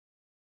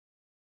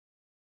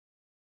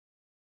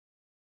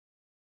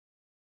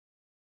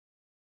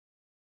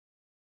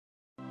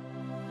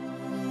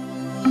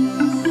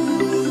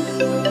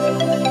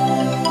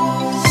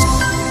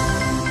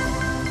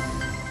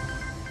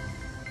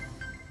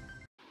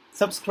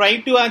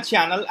Subscribe to our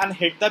channel and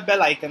hit the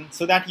bell icon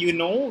so that you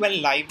know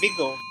when live we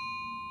go.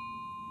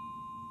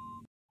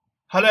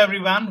 Hello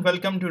everyone,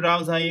 welcome to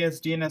RAU'S IAS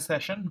DNS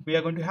session. We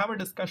are going to have a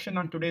discussion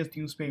on today's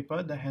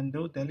newspaper, The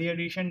Hindu, Delhi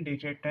edition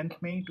dated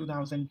 10th May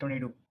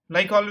 2022.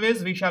 Like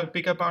always, we shall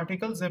pick up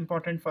articles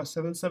important for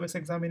civil service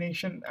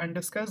examination and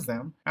discuss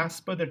them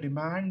as per the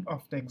demand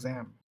of the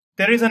exam.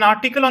 There is an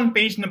article on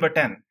page number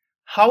 10,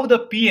 How the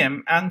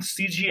PM and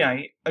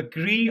CJI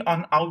Agree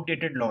on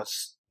Outdated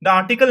Laws. The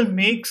article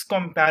makes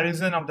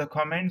comparison of the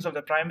comments of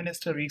the Prime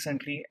Minister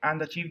recently and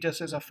the Chief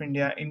Justice of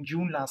India in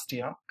June last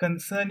year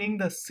concerning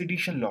the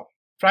sedition law.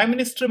 Prime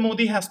Minister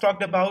Modi has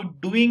talked about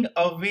doing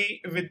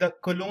away with the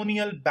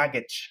colonial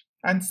baggage.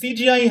 And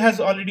CJI has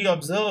already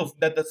observed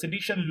that the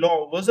sedition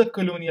law was a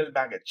colonial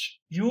baggage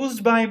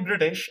used by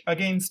British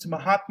against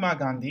Mahatma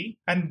Gandhi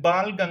and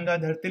Bal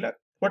Gangadhar Tilak.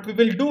 What we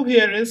will do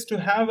here is to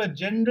have a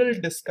general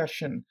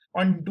discussion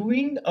on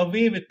doing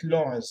away with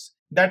laws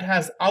that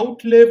has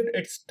outlived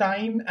its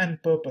time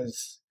and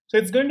purpose. So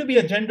it's going to be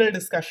a general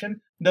discussion.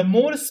 The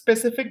more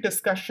specific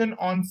discussion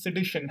on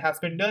sedition has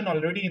been done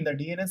already in the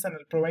DNS, and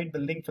I'll provide the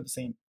link for the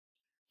same.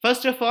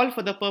 First of all,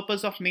 for the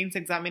purpose of mains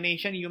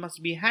examination, you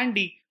must be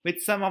handy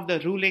with some of the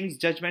rulings,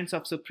 judgments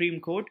of Supreme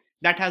Court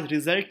that has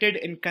resulted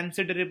in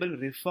considerable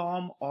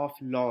reform of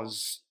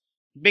laws.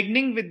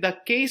 Beginning with the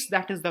case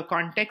that is the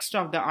context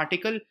of the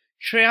article,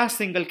 Shreya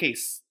Singhal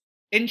case.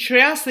 In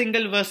Shreya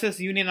Singhal versus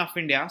Union of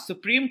India,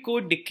 Supreme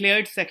Court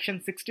declared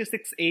Section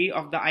 66A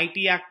of the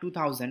IT Act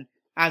 2000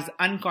 as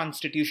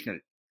unconstitutional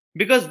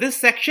because this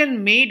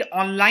section made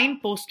online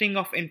posting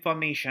of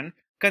information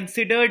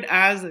considered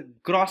as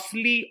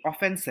grossly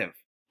offensive,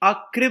 a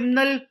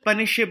criminal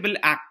punishable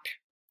act.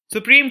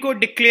 Supreme Court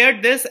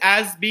declared this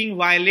as being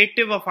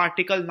violative of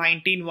Article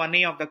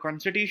 19(1)A of the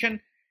Constitution,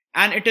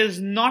 and it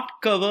is not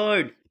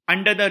covered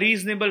under the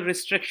reasonable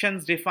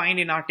restrictions defined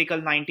in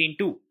Article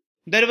 19(2).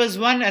 There was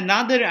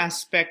another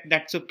aspect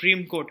that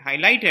Supreme Court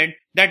highlighted,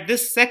 that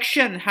this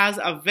section has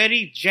a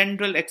very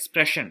general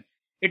expression.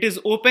 It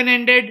is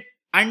open-ended,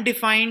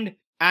 undefined,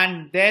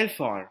 and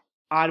therefore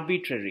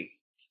arbitrary.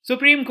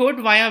 Supreme Court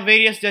via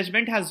various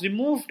judgment has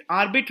removed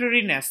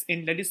arbitrariness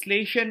in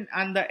legislation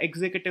and the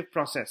executive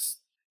process.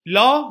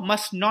 Law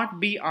must not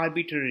be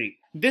arbitrary.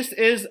 This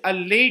is a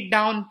laid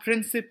down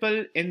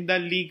principle in the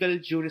legal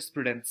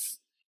jurisprudence.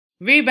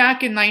 Way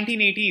back in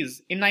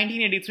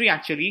 1983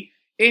 actually,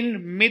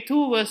 in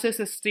Mithu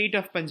versus State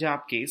of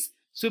Punjab case,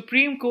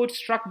 Supreme Court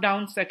struck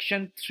down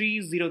Section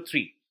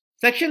 303.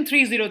 Section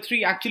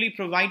 303 actually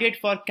provided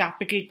for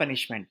capital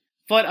punishment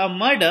for a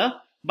murder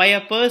by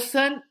a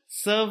person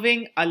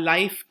serving a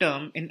life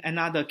term in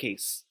another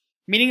case.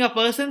 Meaning a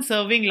person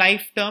serving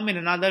life term in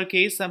another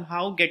case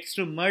somehow gets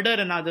to murder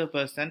another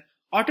person,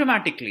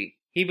 automatically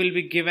he will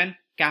be given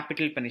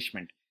capital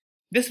punishment.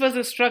 This was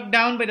struck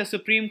down by the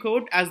Supreme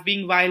Court as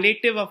being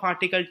violative of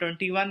Article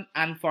 21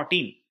 and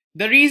 14.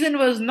 The reason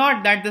was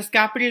not that this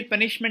capital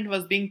punishment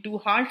was being too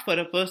harsh for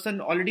a person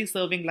already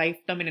serving life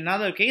term in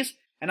another case,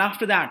 and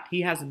after that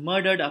he has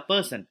murdered a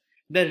person.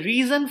 The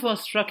reason for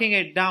striking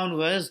it down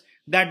was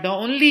that the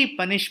only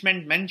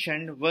punishment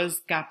mentioned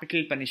was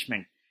capital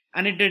punishment,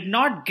 and it did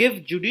not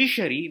give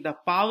judiciary the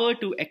power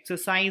to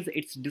exercise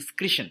its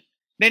discretion.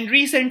 Then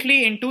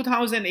recently in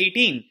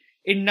 2018,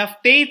 in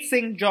Navteej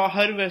Singh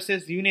Jauhar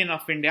versus Union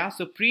of India,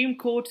 Supreme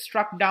Court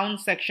struck down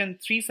Section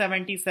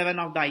 377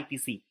 of the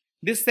IPC.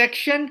 This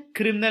section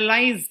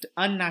criminalized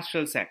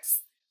unnatural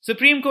sex.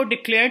 Supreme Court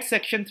declared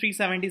Section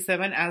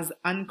 377 as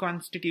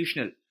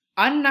unconstitutional.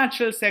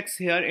 Unnatural sex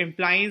here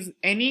implies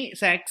any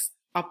sex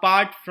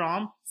apart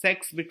from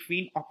sex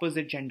between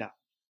opposite gender.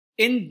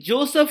 In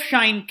Joseph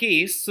Shine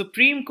case,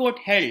 Supreme Court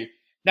held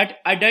that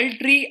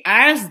adultery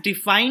as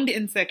defined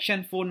in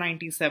Section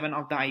 497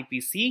 of the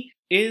IPC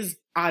is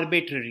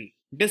arbitrary,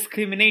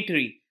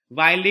 discriminatory,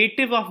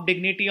 violative of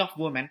dignity of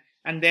woman,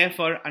 and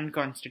therefore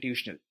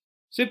unconstitutional.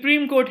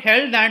 Supreme Court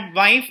held that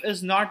wife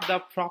is not the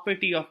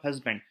property of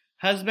husband.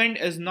 Husband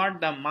is not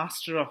the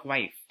master of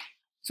wife.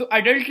 So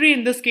adultery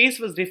in this case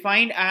was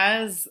defined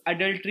as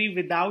adultery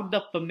without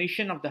the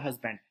permission of the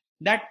husband.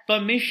 That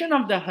permission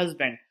of the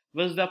husband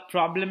was the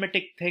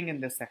problematic thing in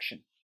this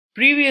section.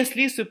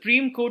 Previously,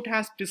 Supreme Court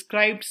has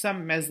prescribed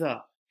some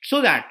measure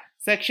so that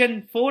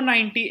Section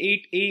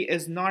 498A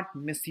is not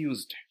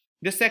misused.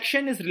 This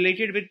section is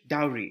related with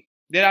dowry.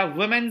 There are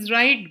women's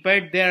rights,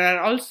 but there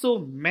are also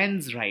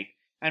men's rights.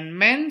 And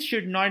men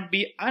should not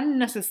be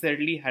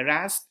unnecessarily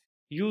harassed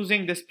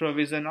using this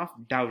provision of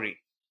dowry.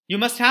 You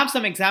must have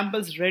some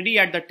examples ready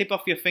at the tip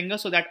of your finger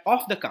so that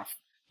off the cuff,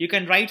 you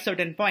can write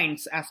certain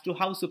points as to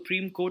how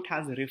Supreme Court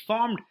has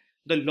reformed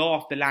the law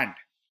of the land.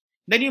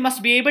 Then you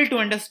must be able to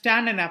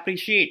understand and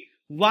appreciate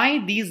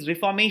why these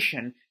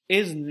reformation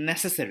is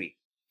necessary.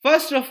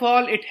 First of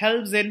all, it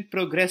helps in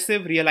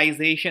progressive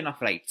realization of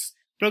rights.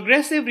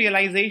 Progressive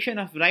realization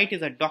of right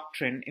is a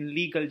doctrine in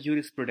legal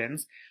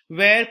jurisprudence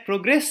where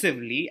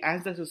progressively,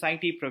 as the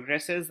society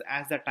progresses,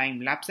 as the time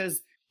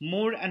lapses,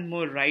 more and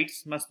more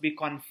rights must be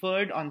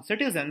conferred on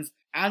citizens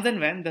as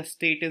and when the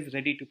state is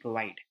ready to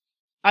provide.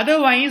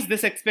 Otherwise,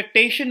 this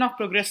expectation of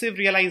progressive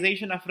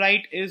realization of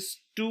right is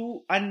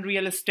too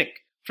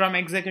unrealistic from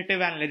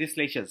executive and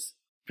legislatures.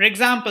 For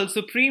example,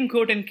 Supreme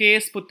Court in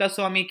case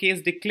Puttaswamy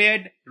case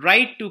declared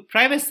right to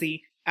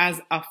privacy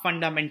as a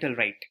fundamental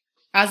right.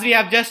 As we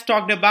have just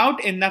talked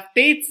about in the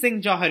Navteej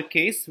Singh Johar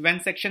case, when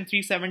Section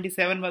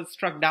 377 was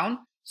struck down,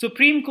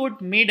 Supreme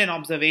Court made an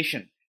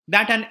observation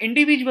that an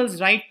individual's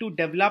right to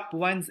develop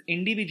one's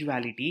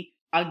individuality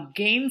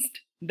against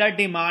the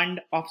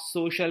demand of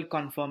social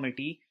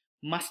conformity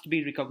must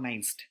be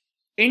recognized.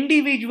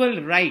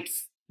 Individual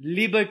rights,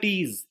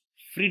 liberties,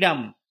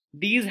 freedom,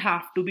 these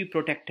have to be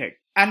protected,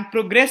 and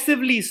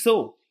progressively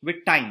so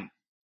with time.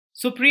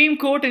 Supreme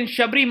Court in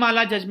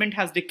Sabrimala judgment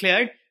has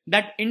declared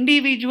that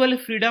individual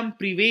freedom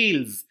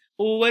prevails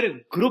over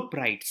group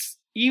rights,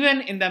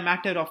 even in the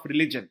matter of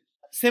religion.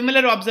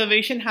 Similar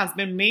observation has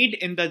been made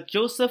in the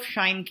Joseph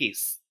Shine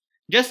case.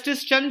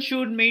 Justice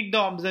Chanchud made the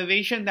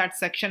observation that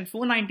Section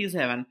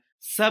 497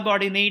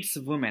 subordinates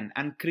women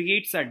and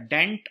creates a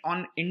dent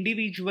on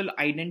individual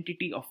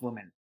identity of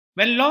women.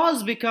 When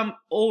laws become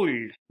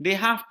old, they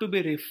have to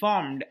be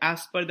reformed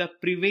as per the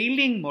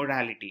prevailing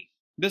morality.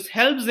 This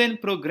helps in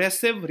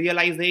progressive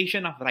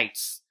realization of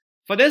rights.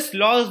 For this,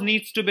 laws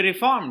needs to be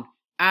reformed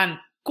and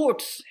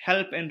courts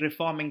help in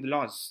reforming the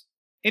laws.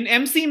 In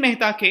MC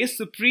Mehta case,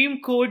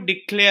 Supreme Court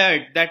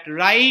declared that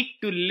right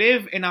to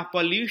live in a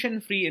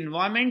pollution-free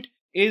environment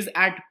is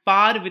at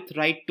par with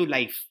right to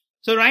life.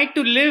 So right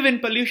to live in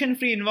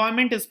pollution-free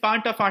environment is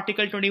part of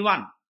Article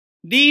 21.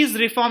 These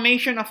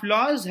reformation of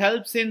laws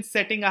helps in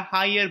setting a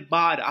higher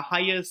bar, a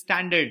higher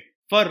standard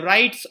for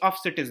rights of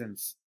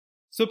citizens.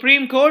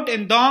 Supreme Court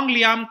in Dong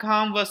Liam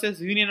Kham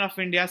versus Union of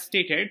India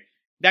stated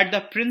that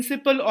the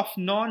principle of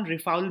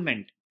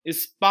non-refoulement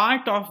is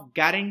part of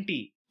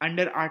guarantee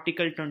under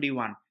Article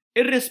 21,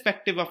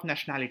 irrespective of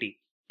nationality.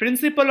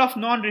 Principle of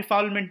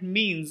non-refoulement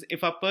means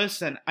if a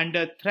person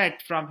under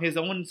threat from his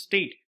own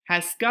state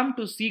has come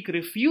to seek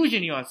refuge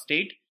in your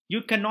state,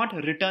 you cannot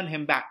return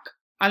him back,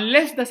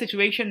 unless the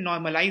situation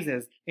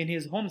normalizes in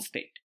his home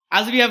state.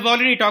 As we have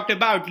already talked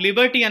about,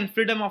 liberty and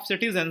freedom of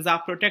citizens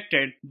are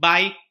protected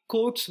by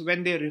courts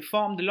when they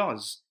reform the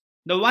laws.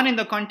 The one in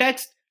the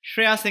context,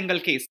 Shreya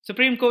Singhal case.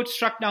 Supreme Court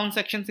struck down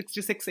Section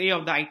 66A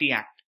of the IT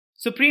Act.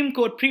 Supreme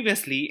Court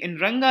previously in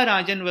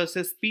Rangarajan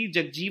versus P.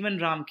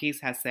 Jagjeevan Ram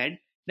case has said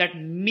that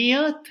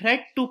mere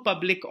threat to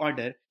public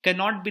order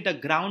cannot be the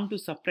ground to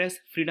suppress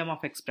freedom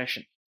of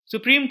expression.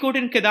 Supreme Court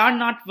in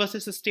Kedarnath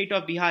versus the state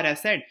of Bihar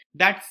has said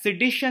that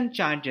sedition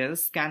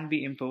charges can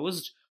be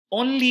imposed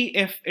only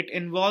if it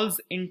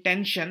involves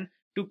intention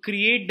to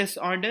create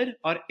disorder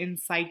or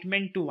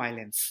incitement to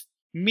violence.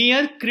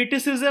 Mere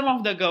criticism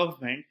of the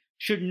government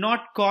should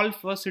not call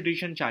for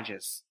sedition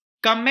charges.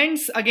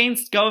 Comments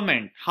against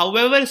government,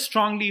 however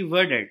strongly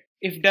worded,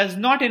 if does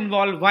not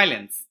involve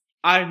violence,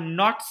 are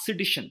not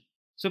sedition.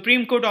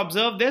 Supreme Court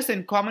observed this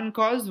in Common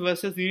Cause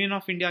versus Union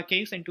of India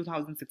case in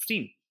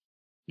 2016.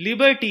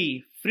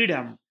 Liberty,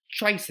 freedom,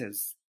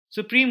 choices.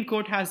 Supreme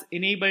Court has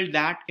enabled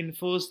that,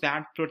 enforced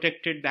that,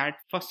 protected that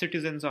for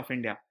citizens of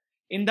India.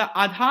 In the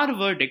Aadhaar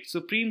verdict,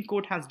 Supreme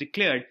Court has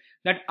declared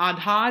that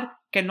Aadhaar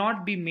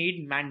cannot be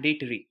made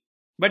mandatory.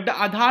 But the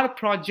Aadhaar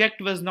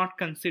project was not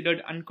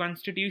considered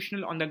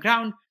unconstitutional on the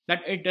ground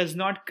that it does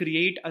not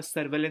create a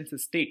surveillance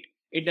state.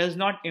 It does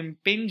not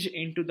impinge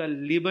into the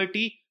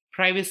liberty,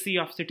 privacy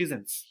of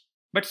citizens.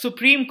 But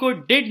Supreme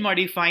Court did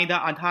modify the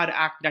Aadhaar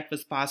Act that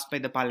was passed by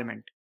the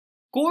Parliament.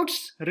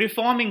 Courts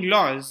reforming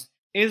laws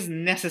is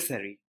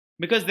necessary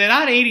because there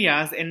are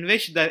areas in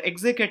which the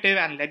executive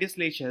and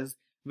legislatures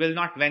will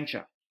not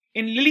venture.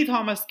 In Lily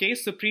Thomas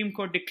case, Supreme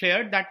Court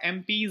declared that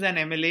MPs and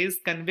MLAs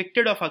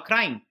convicted of a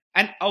crime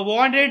and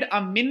awarded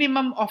a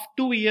minimum of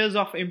 2 years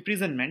of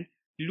imprisonment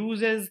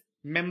loses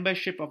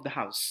membership of the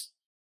House.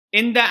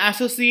 In the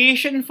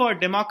Association for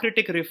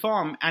Democratic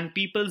Reform and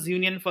People's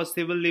Union for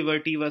Civil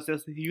Liberty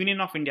versus Union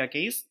of India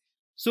case,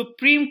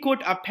 Supreme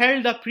Court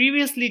upheld the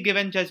previously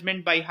given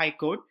judgment by High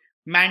Court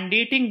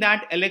mandating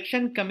that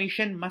Election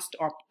Commission must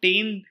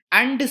obtain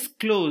and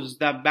disclose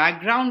the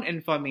background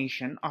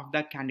information of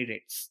the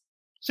candidates.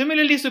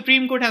 Similarly,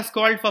 Supreme Court has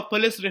called for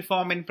police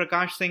reform in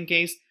Prakash Singh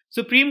case.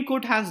 Supreme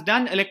Court has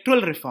done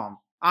electoral reform,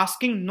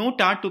 asking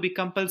nota to be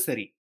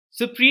compulsory.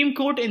 Supreme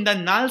Court in the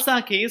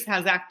Nalsa case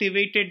has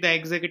activated the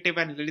executive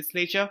and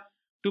legislature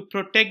to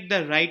protect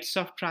the rights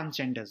of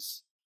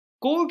transgenders.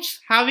 Courts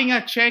having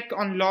a check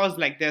on laws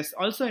like this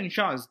also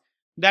ensures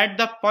that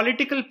the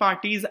political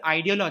party's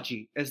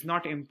ideology is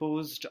not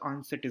imposed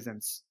on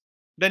citizens.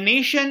 The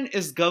nation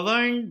is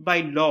governed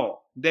by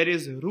law. There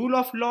is rule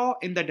of law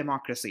in the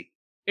democracy.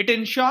 It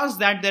ensures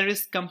that there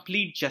is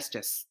complete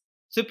justice.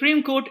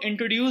 Supreme Court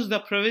introduced the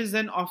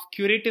provision of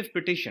curative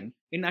petition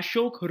in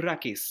Ashok Hurra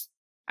case.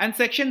 And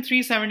Section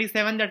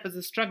 377 that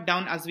was struck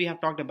down, as we have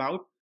talked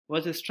about,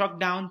 was struck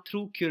down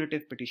through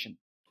curative petition.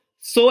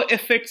 So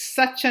if it's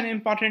such an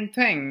important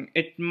thing,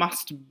 it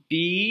must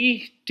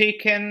be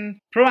taken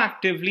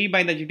proactively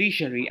by the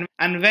judiciary.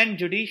 And when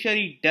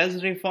judiciary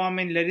does reform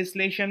in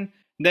legislation,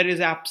 there is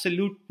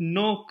absolute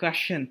no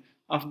question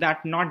of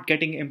that not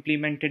getting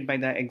implemented by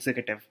the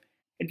executive.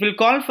 It will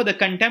call for the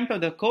contempt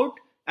of the court,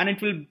 and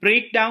it will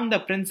break down the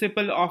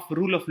principle of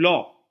rule of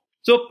law.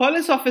 So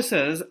police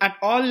officers at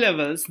all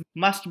levels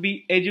must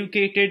be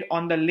educated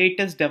on the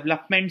latest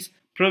developments,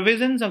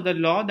 provisions of the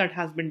law that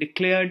has been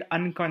declared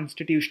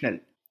unconstitutional.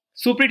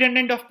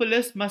 Superintendent of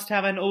police must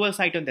have an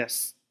oversight on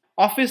this.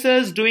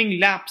 Officers doing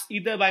lapse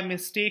either by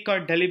mistake or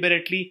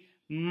deliberately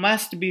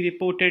must be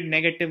reported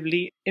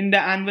negatively in the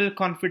annual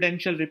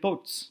confidential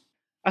reports.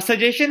 A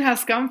suggestion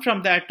has come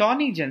from the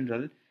Attorney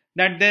General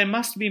that there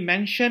must be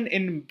mention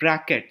in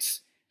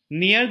brackets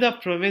near the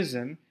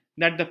provision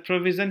that the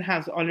provision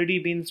has already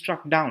been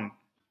struck down.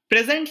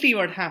 Presently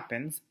what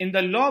happens in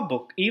the law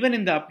book, even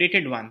in the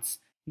updated ones,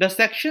 the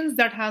sections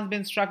that has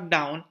been struck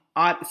down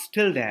are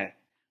still there.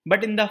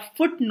 But in the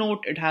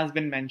footnote it has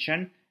been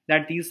mentioned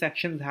that these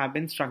sections have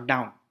been struck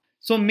down.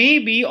 So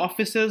maybe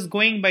officers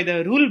going by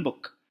the rule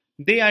book,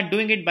 they are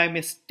doing it by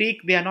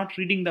mistake, they are not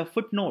reading the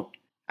footnote.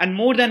 And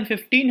more than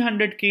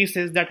 1500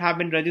 cases that have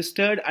been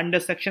registered under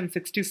section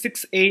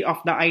 66A of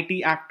the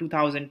IT Act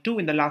 2002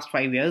 in the last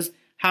 5 years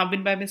have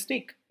been by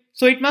mistake.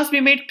 So it must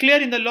be made clear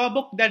in the law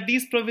book that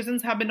these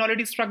provisions have been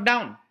already struck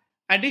down.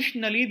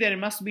 Additionally, there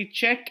must be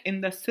check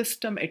in the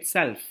system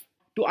itself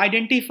to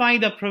identify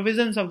the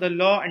provisions of the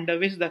law under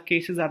which the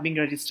cases are being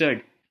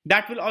registered.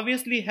 That will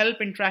obviously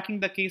help in tracking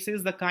the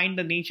cases, the kind,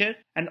 the nature,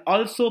 and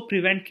also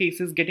prevent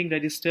cases getting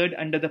registered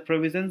under the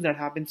provisions that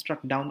have been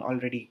struck down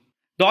already.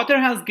 The author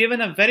has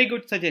given a very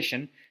good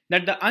suggestion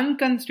that the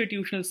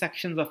unconstitutional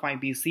sections of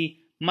IBC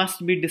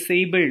must be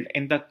disabled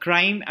in the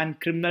crime and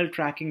criminal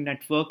tracking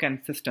network and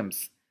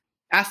systems.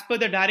 As per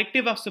the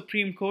directive of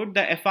Supreme Court,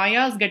 the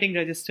FIRs getting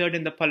registered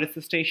in the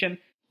police station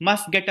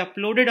must get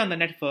uploaded on the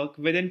network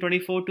within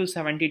 24 to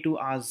 72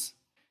 hours.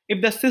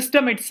 If the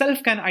system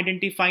itself can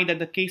identify that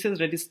the cases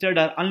registered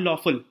are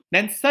unlawful,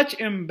 then such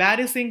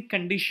embarrassing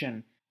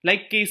condition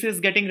like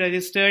cases getting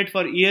registered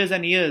for years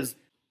and years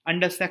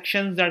under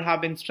sections that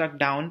have been struck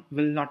down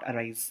will not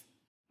arise.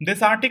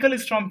 This article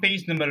is from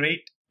page number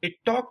 8. It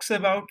talks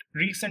about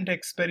recent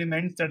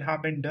experiments that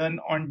have been done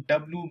on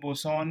W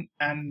boson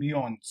and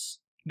muons.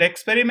 The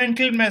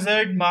experimental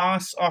measured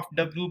mass of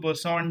W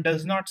boson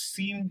does not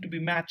seem to be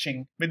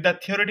matching with the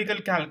theoretical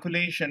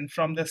calculation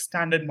from the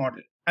standard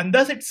model. And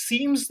thus it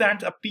seems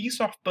that a piece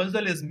of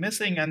puzzle is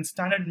missing and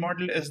standard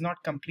model is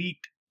not complete.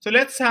 So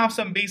let's have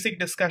some basic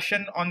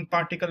discussion on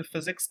particle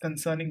physics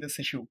concerning this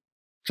issue.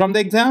 From the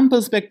exam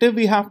perspective,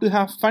 we have to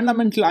have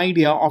fundamental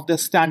idea of the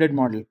standard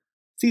model.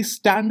 See,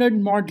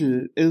 standard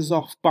model is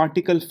of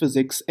particle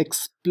physics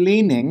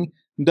explaining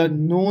the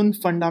known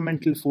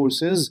fundamental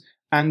forces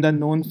and the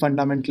known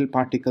fundamental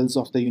particles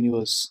of the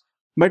universe.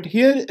 But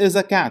here is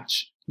a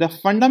catch. The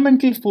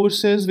fundamental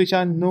forces which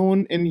are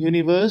known in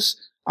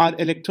universe are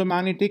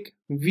electromagnetic,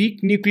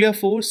 weak nuclear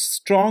force,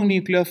 strong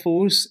nuclear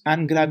force,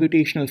 and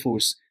gravitational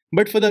force.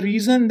 But for the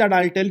reason that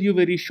I'll tell you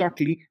very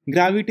shortly,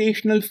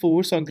 gravitational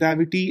force or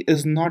gravity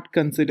is not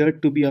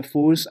considered to be a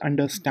force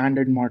under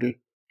standard model.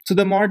 So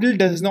the model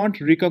does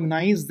not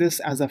recognize this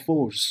as a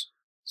force.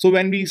 So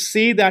when we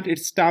say that it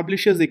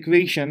establishes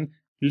equation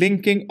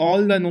linking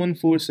all the known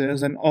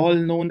forces and all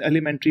known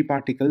elementary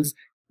particles,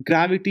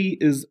 gravity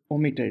is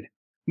omitted.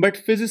 But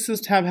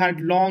physicists have had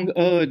long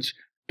urge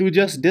to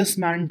just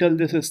dismantle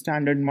this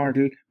standard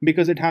model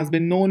because it has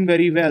been known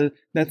very well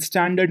that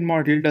standard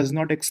model does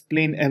not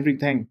explain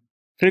everything.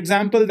 For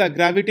example, the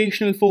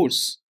gravitational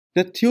force.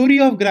 The theory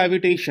of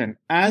gravitation,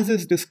 as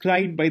is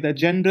described by the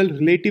general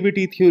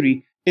relativity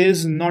theory,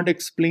 is not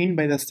explained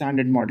by the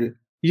standard model.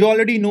 You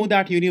already know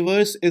that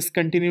universe is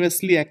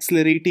continuously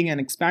accelerating and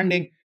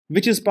expanding,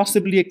 which is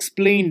possibly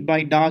explained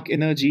by dark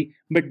energy,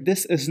 but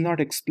this is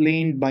not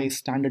explained by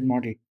standard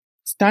model.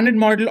 Standard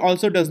model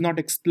also does not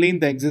explain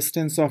the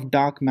existence of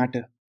dark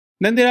matter.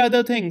 Then there are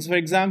other things, for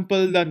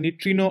example, the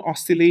neutrino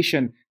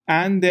oscillation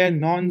and their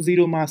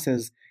non-zero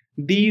masses.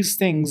 These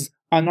things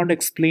are not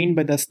explained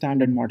by the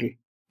standard model.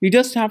 You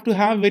just have to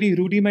have very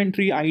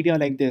rudimentary idea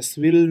like this.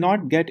 We will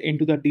not get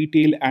into the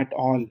detail at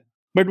all.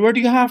 But what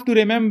you have to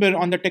remember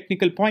on the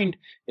technical point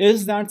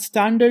is that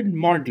standard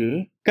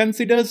model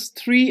considers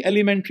 3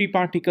 elementary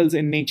particles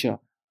in nature: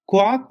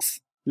 quarks,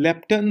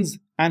 leptons,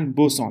 and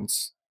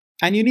bosons.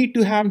 And you need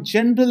to have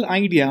general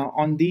idea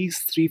on these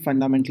 3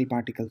 fundamental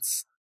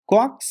particles: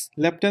 quarks,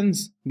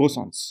 leptons,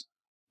 bosons.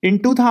 In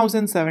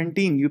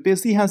 2017,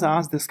 UPSC has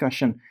asked this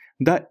question.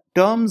 The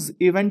terms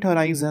event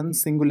horizon,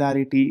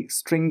 singularity,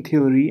 string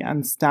theory,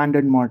 and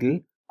standard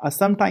model are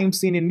sometimes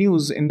seen in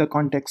news in the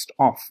context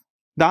of.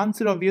 The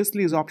answer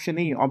obviously is option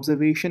A,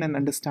 observation and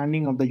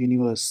understanding of the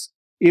universe.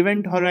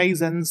 Event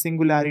horizon,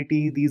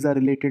 singularity, these are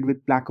related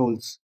with black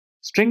holes.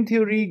 String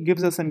theory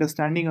gives us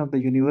understanding of the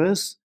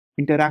universe,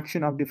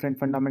 interaction of different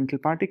fundamental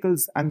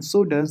particles, and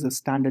so does the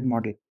standard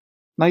model.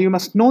 Now you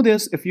must know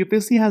this, if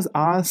UPSC has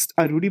asked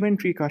a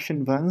rudimentary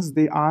question once,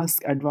 they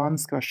ask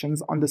advanced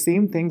questions on the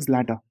same things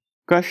later.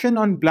 Questions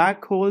on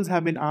black holes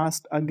have been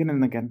asked again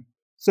and again.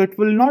 So it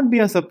will not be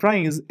a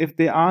surprise if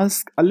they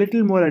ask a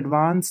little more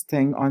advanced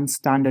thing on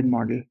standard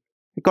model.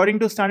 According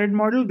to standard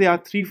model, there are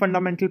three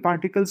fundamental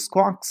particles: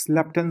 quarks,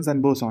 leptons,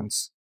 and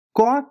bosons.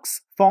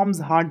 Quarks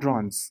forms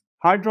hadrons.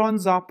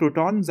 Hadrons are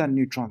protons and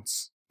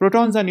neutrons.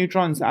 Protons and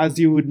neutrons, as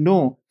you would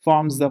know,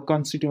 forms the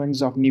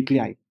constituents of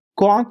nuclei.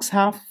 Quarks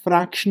have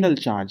fractional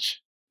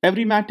charge.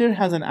 Every matter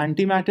has an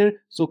antimatter,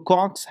 so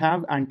quarks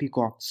have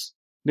antiquarks.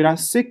 There are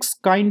 6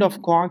 kinds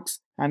of quarks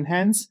and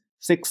hence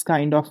 6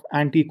 kinds of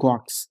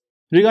antiquarks.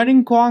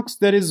 Regarding quarks,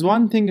 there is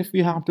one thing if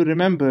we have to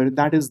remember,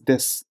 that is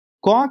this.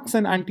 Quarks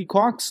and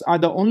antiquarks are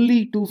the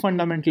only 2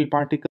 fundamental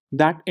particles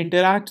that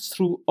interact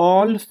through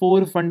all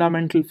 4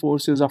 fundamental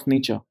forces of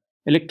nature: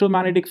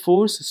 electromagnetic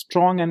force,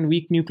 strong and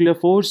weak nuclear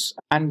force,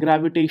 and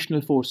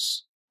gravitational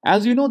force.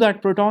 As you know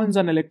that protons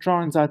and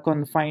electrons are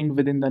confined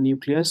within the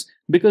nucleus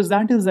because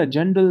that is the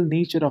general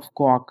nature of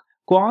quark.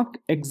 Quark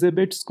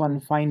exhibits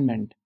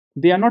confinement.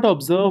 They are not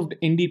observed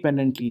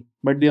independently,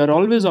 but they are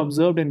always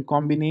observed in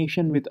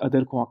combination with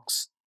other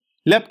quarks.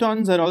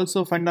 Leptons are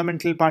also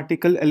fundamental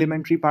particle,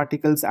 elementary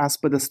particles as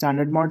per the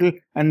standard model,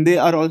 and they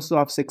are also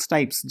of 6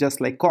 types, just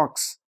like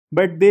quarks,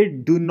 but they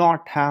do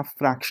not have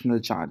fractional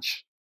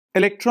charge.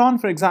 Electron,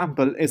 for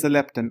example, is a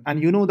lepton,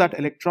 and you know that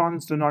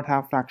electrons do not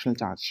have fractional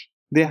charge.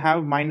 They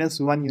have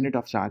 -1 unit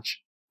of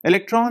charge.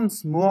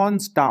 Electrons,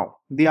 muons, tau,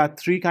 they are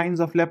 3 kinds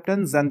of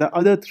leptons, and the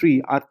other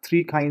 3 are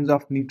 3 kinds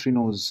of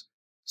neutrinos.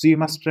 So you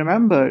must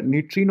remember,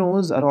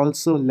 neutrinos are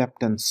also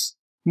leptons.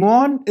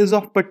 Muon is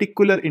of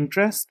particular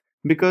interest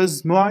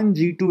because muon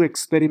G2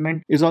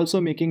 experiment is also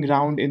making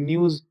round in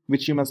news,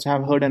 which you must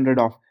have heard and read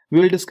of.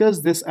 We will discuss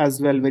this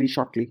as well very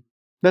shortly.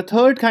 The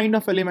third kind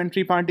of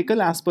elementary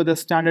particle as per the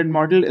standard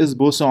model is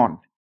boson.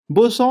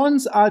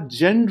 Bosons are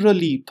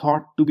generally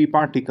thought to be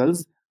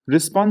particles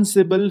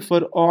responsible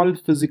for all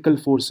physical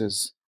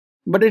forces.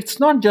 But it's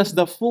not just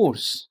the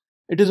force,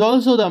 it is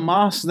also the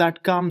mass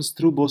that comes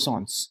through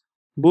bosons.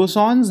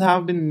 Bosons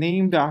have been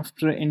named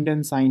after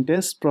Indian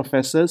scientist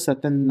Professor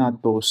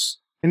Satyendranath Bose.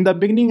 In the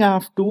beginning, I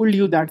have told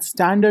you that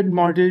standard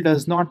model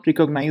does not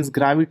recognize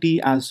gravity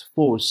as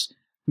force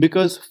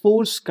because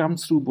force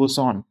comes through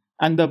boson,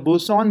 and the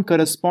boson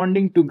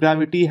corresponding to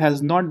gravity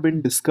has not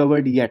been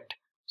discovered yet.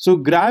 So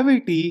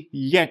gravity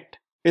yet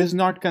is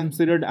not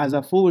considered as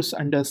a force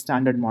under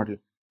standard model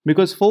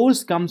because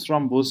force comes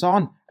from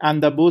boson,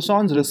 and the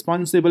bosons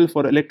responsible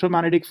for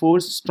electromagnetic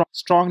force,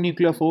 strong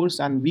nuclear force,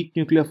 and weak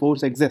nuclear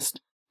force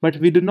exist. But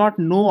we do not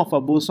know of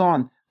a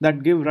boson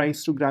that give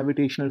rise to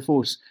gravitational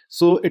force,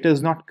 so it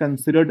is not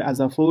considered as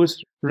a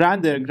force.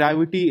 Rather,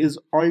 gravity is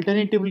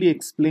alternatively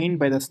explained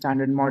by the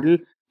standard model,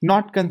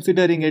 not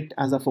considering it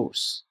as a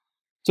force.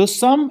 So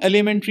some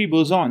elementary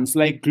bosons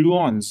like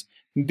gluons,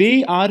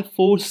 they are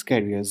force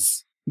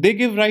carriers. They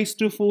give rise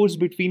to force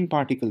between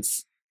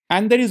particles.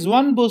 And there is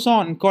one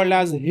boson called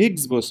as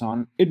Higgs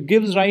boson. It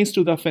gives rise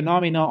to the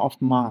phenomena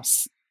of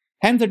mass.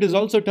 Hence, it is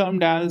also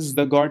termed as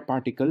the God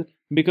particle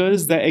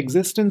because the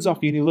existence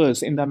of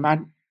universe in the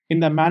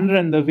manner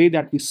and the way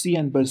that we see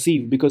and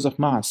perceive because of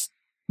mass,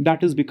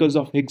 that is because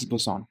of Higgs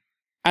boson.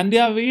 And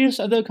there are various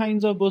other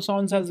kinds of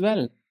bosons as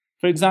well.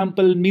 For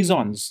example,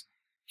 mesons.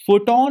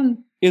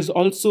 Photon is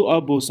also a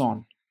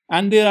boson,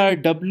 and there are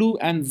W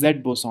and Z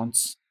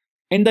bosons.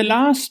 In the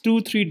last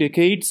 2-3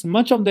 decades,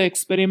 much of the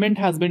experiment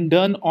has been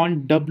done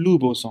on W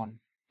boson.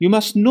 You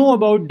must know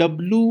about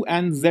W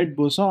and Z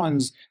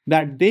bosons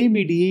that they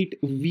mediate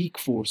weak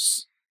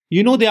force.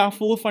 You know there are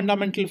 4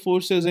 fundamental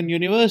forces in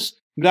universe: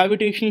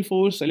 gravitational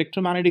force,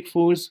 electromagnetic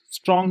force,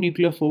 strong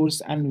nuclear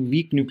force, and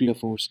weak nuclear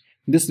force.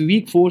 This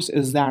weak force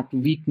is that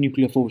weak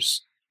nuclear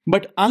force.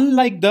 But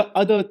unlike the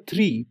other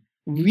 3,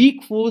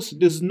 weak force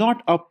is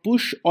not a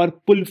push or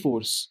pull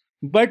force,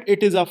 but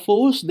it is a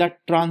force that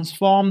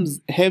transforms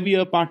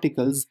heavier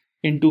particles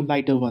into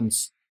lighter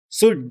ones.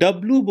 So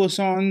W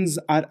bosons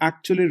are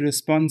actually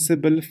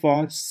responsible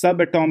for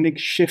subatomic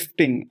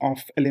shifting of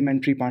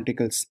elementary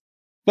particles.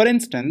 For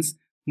instance,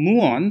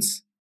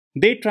 muons,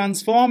 they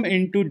transform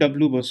into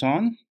W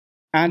boson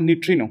and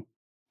neutrino.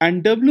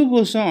 And W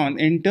boson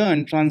in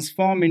turn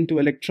transform into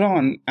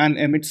electron and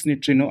emits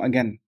neutrino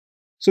again.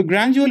 So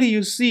gradually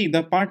you see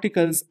the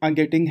particles are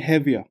getting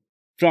heavier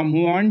from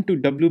muon to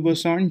W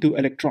boson to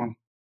electron.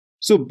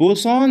 So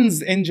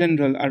bosons in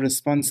general are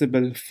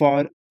responsible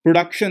for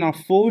production of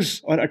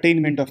force or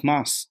attainment of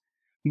mass.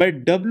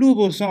 But W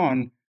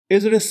boson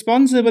is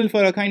responsible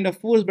for a kind of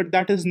force, but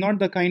that is not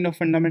the kind of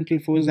fundamental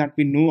force that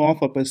we know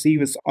of or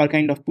perceive as or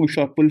kind of push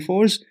or pull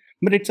force,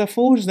 but it's a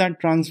force that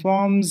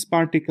transforms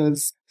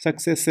particles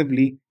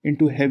successively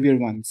into heavier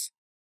ones.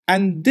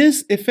 And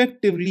this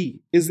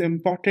effectively is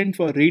important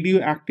for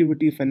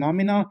radioactivity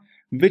phenomena,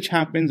 which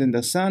happens in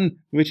the sun,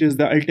 which is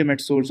the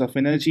ultimate source of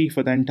energy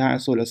for the entire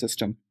solar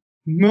system.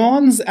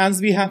 Muons, as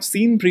we have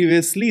seen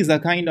previously, is a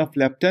kind of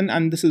lepton,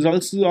 and this is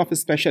also of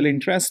special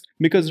interest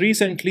because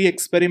recently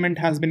experiment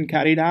has been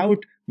carried out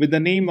with the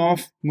name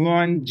of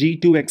muon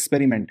G2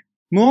 experiment.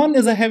 Muon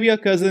is a heavier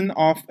cousin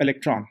of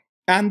electron,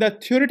 and the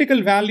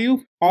theoretical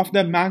value of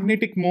the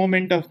magnetic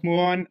moment of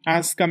muon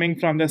as coming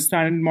from the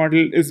standard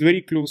model is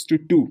very close to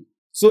 2.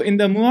 So in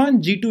the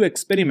muon G2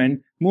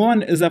 experiment,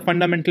 muon is a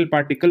fundamental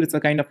particle, it's a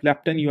kind of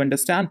lepton, you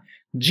understand.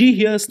 G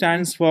here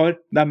stands for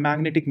the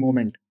magnetic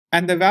moment.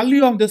 And the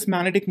value of this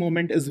magnetic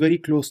moment is very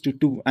close to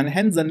 2. And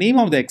hence the name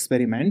of the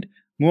experiment,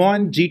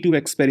 muon G2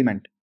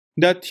 experiment.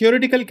 The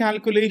theoretical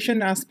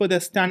calculation as per the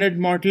standard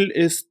model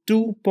is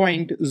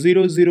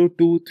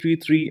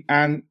 2.00233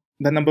 and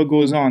the number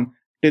goes on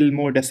till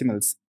more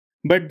decimals.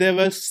 But there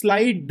was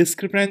slight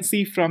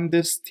discrepancy from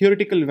this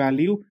theoretical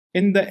value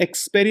in the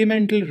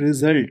experimental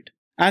result.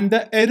 And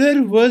the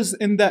error was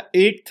in the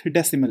 8th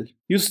decimal.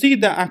 You see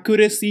the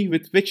accuracy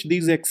with which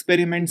these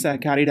experiments are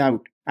carried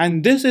out.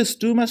 And this is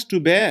too much to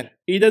bear.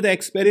 Either the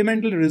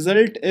experimental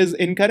result is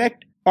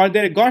incorrect or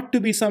there got to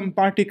be some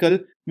particle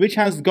which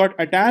has got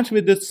attached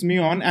with this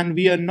muon and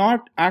we are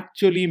not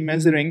actually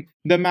measuring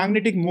the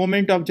magnetic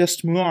moment of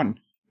just muon.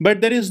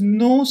 But there is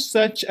no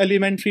such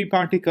elementary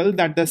particle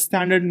that the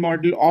standard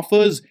model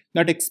offers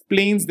that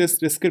explains this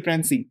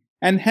discrepancy.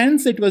 And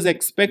hence it was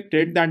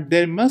expected that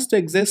there must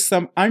exist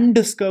some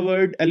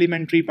undiscovered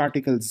elementary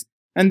particles.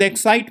 And the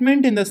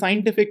excitement in the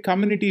scientific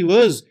community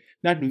was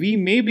that we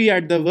may be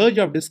at the verge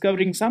of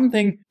discovering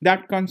something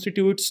that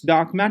constitutes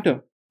dark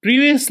matter.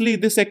 Previously,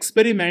 this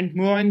experiment,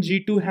 muon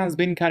G2, has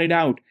been carried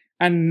out.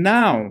 And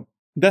now,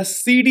 the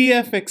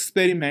CDF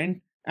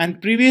experiment,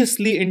 and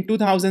previously in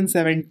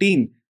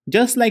 2017,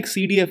 just like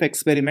CDF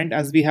experiment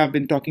as we have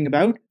been talking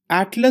about,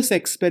 ATLAS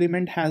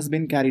experiment has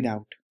been carried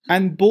out.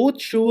 And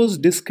both shows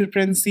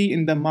discrepancy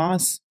in the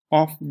mass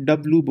of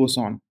W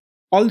boson.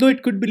 Although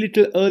it could be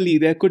little early,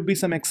 there could be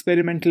some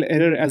experimental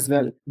error as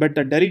well. But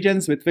the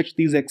diligence with which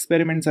these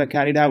experiments are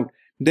carried out,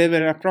 there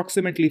were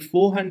approximately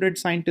 400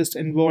 scientists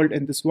involved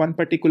in this one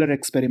particular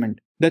experiment.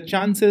 The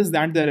chances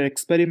that there are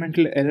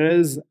experimental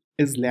errors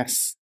is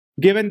less.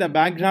 Given the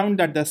background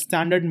that the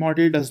standard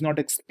model does not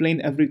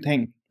explain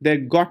everything, there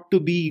got to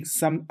be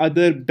some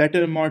other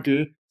better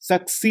model,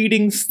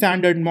 succeeding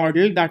standard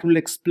model that will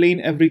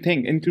explain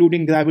everything,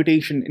 including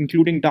gravitation,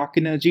 including dark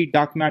energy,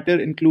 dark matter,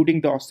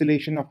 including the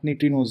oscillation of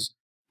neutrinos.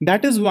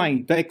 That is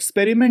why the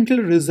experimental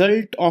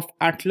result of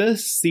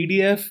ATLAS,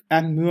 CDF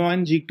and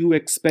muon G2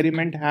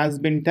 experiment has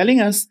been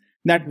telling us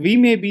that we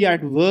may be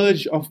at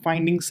verge of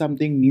finding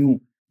something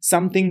new,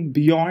 something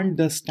beyond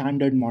the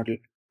standard model.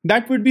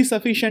 That would be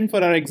sufficient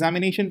for our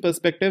examination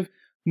perspective.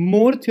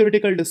 More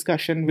theoretical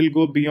discussion will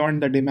go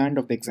beyond the demand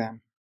of the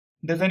exam.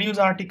 There's a news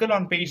article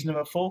on page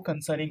number 4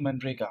 concerning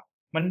MGNREGA.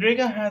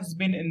 MGNREGA has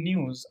been in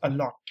news a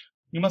lot.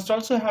 You must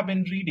also have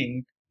been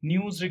reading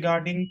news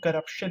regarding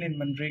corruption in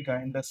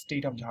MGNREGA in the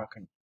state of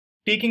Jharkhand.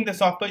 Taking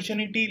this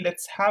opportunity,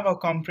 let's have a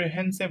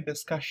comprehensive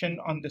discussion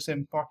on this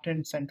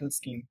important central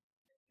scheme.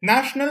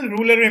 National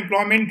Rural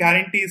Employment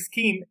Guarantee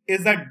Scheme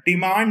is a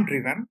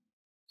demand-driven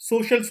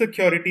social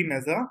security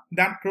measure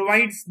that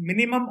provides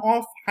minimum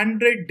of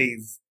 100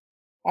 days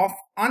of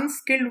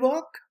unskilled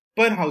work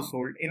per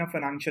household in a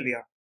financial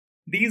year.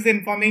 These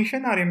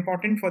information are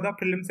important for the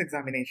prelims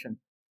examination.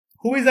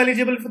 Who is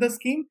eligible for the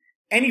scheme?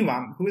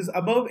 Anyone who is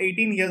above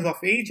 18 years of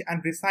age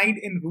and reside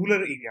in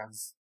rural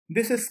areas.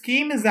 This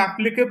scheme is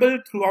applicable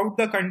throughout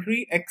the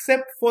country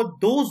except for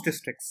those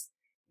districts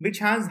which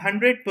has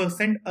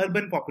 100%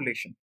 urban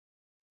population.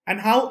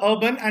 And how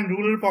urban and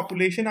rural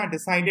population are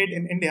decided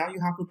in India,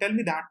 you have to tell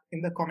me that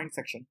in the comment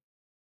section.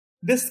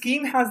 This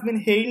scheme has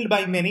been hailed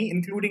by many,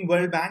 including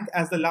World Bank,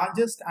 as the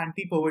largest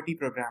anti-poverty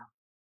program.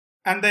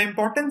 And the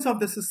importance of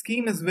this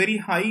scheme is very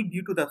high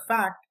due to the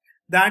fact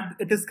that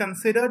it is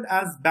considered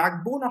as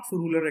backbone of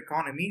rural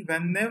economy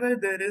whenever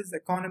there is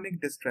economic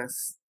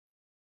distress.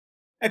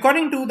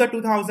 According to the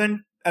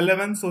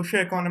 2011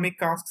 socio-economic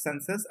caste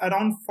census,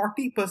 around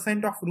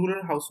 40% of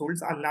rural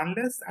households are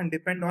landless and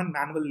depend on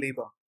manual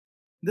labor.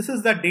 This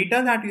is the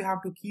data that you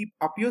have to keep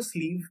up your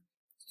sleeve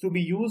to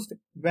be used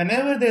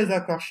whenever there is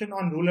a question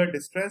on rural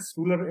distress,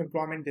 rural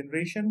employment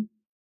generation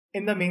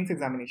in the mains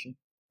examination.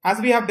 As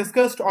we have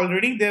discussed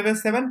already, there were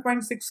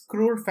 7.6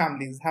 crore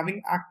families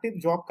having active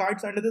job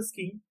cards under the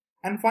scheme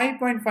and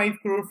 5.5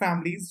 crore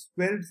families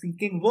were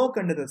seeking work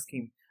under the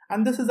scheme.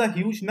 And this is a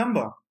huge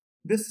number.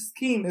 This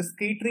scheme is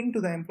catering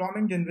to the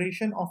employment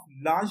generation of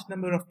large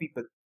number of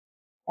people.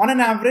 On an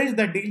average,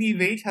 the daily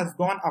wage has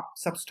gone up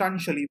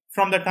substantially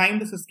from the time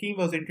this scheme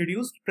was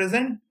introduced.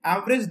 Present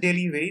average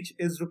daily wage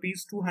is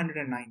Rs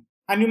 209.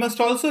 And you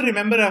must also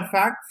remember a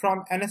fact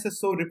from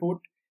NSSO report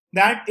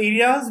that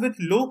areas with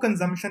low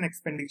consumption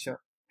expenditure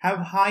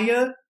have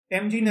higher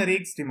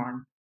MGNREGA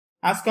demand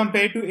as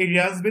compared to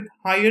areas with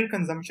higher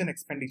consumption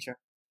expenditure.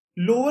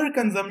 Lower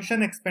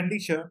consumption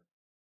expenditure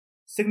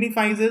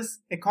signifies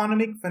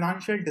economic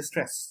financial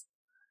distress,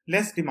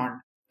 less demand.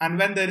 And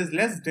when there is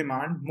less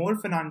demand, more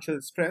financial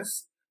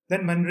stress,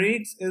 then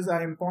MGNREGA is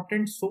an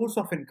important source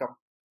of income.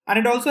 And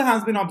it also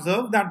has been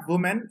observed that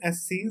women,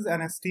 SCs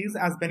and STs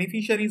as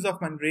beneficiaries of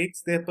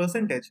MGNREGA, their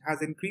percentage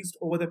has increased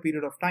over the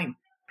period of time.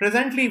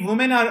 Presently,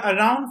 women are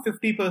around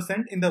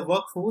 50% in the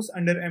workforce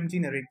under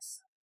MGNREGA.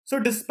 So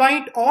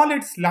despite all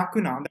its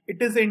lacuna,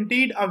 it is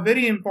indeed a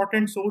very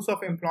important source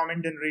of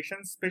employment generation,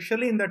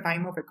 especially in the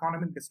time of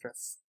economic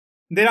distress.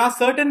 There are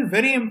certain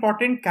very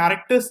important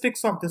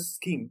characteristics of this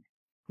scheme,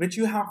 which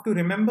you have to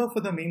remember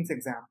for the mains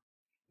exam.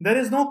 There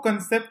is no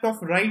concept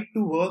of right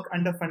to work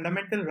under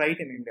fundamental right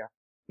in India.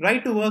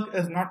 Right to work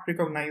is not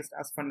recognized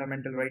as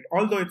fundamental right,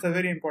 although it's a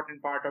very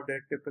important part of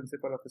directive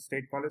principle of the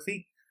state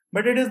policy,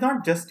 but it is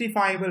not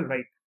justifiable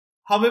right.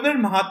 However,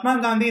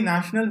 Mahatma Gandhi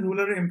National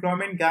Rural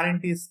Employment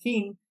Guarantee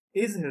Scheme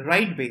is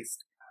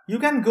right-based. You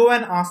can go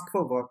and ask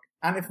for work,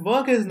 and if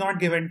work is not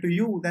given to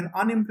you, then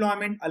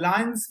unemployment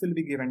allowance will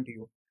be given to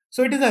you.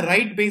 So it is a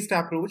right-based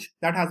approach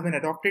that has been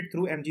adopted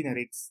through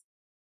MGNREGA.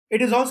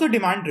 It is also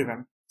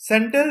demand-driven.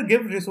 Center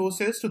give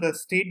resources to the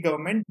state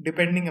government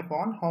depending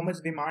upon how much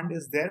demand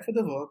is there for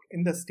the work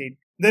in the state.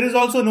 There is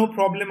also no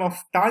problem of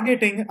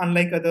targeting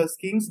unlike other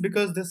schemes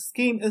because this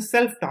scheme is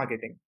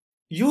self-targeting.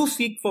 You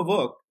seek for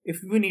work.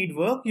 If you need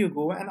work, you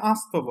go and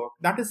ask for work.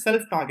 That is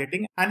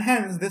self-targeting, and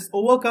hence this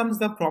overcomes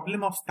the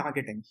problem of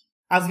targeting.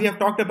 As we have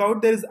talked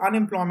about, there is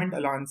unemployment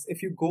allowance.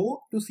 If you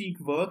go to seek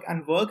work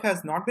and work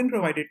has not been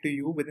provided to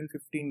you within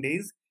 15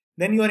 days,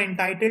 then you are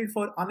entitled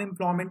for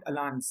unemployment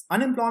allowance.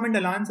 Unemployment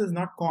allowance is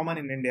not common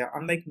in India,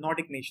 unlike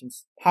Nordic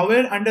nations.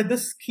 However, under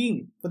this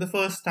scheme, for the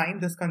first time,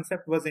 this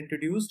concept was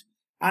introduced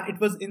and it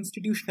was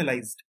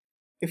institutionalized.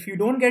 If you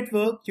don't get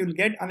work, you'll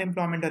get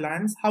unemployment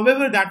allowance.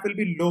 However, that will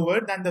be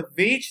lower than the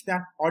wage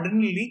that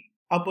ordinarily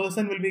a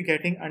person will be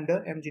getting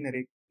under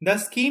MGNREGA. The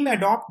scheme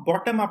adopts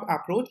bottom-up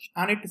approach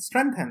and it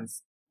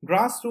strengthens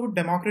grassroots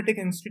democratic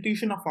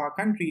institution of our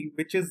country,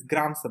 which is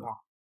Gram Sabha.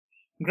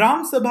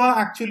 Gram Sabha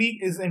actually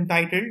is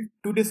entitled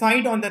to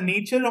decide on the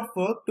nature of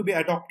work to be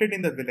adopted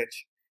in the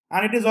village.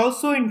 And it is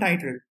also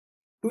entitled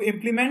to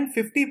implement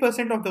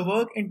 50% of the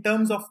work in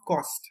terms of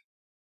cost.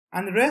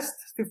 And the rest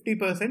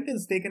 50%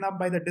 is taken up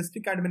by the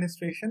district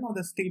administration or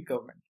the state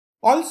government.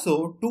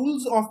 Also,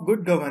 tools of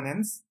good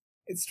governance,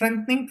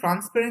 strengthening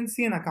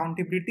transparency and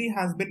accountability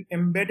has been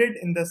embedded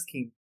in the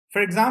scheme.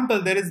 For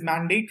example, there is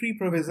mandatory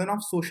provision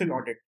of social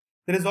audit.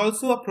 There is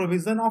also a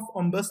provision of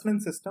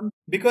ombudsman system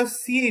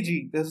because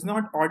CAG does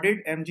not audit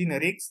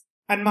MGNREGA,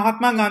 and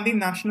Mahatma Gandhi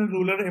National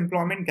Rural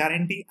Employment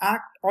Guarantee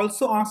Act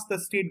also asks the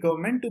state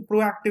government to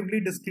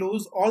proactively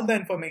disclose all the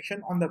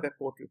information on the web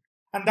portal.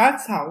 And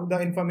that's how the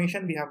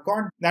information we have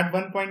got, that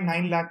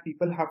 1.9 lakh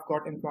people have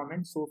got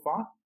employment so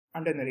far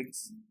under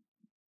NREGA.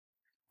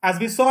 As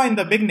we saw in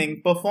the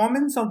beginning,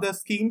 performance of the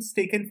schemes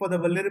taken for the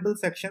vulnerable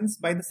sections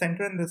by the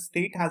center and the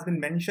state has been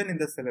mentioned in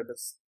the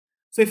syllabus.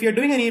 So if you're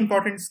doing any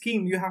important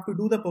scheme, you have to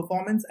do the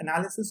performance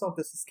analysis of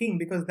this scheme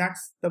because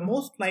that's the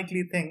most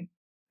likely thing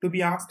to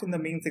be asked in the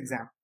mains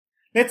exam.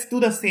 Let's do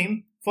the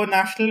same for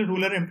National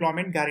Rural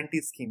Employment Guarantee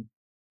Scheme.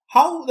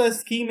 How the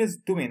scheme is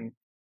doing?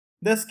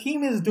 The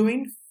scheme is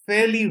doing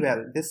fairly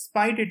well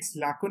despite its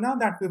lacuna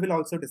that we will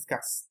also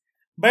discuss.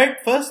 But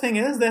first thing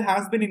is there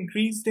has been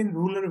increase in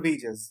rural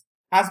wages.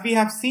 As we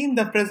have seen,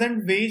 the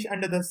present wage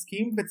under the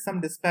scheme with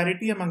some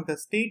disparity among the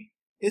state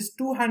is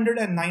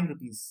 209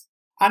 rupees.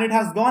 And it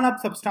has gone up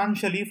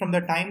substantially from the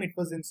time it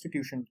was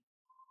institutioned.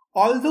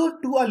 Although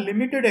to a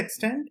limited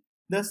extent,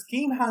 the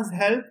scheme has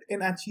helped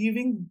in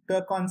achieving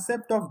the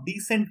concept of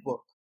decent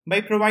work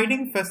by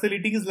providing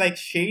facilities like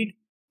shade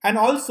and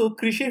also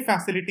Krishi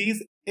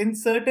facilities in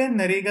certain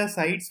NREGA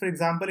sites, for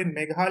example in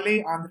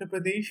Meghalaya, Andhra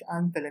Pradesh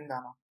and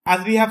Telangana.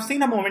 As we have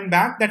seen a moment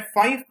back that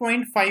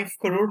 5.5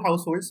 crore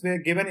households were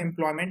given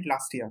employment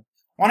last year.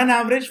 On an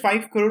average,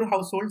 5 crore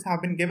households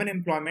have been given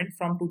employment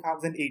from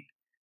 2008.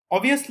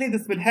 Obviously,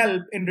 this will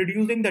help in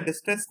reducing the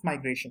distressed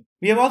migration.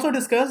 We have also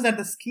discussed that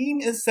the scheme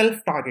is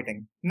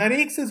self-targeting.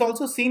 NREGA is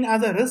also seen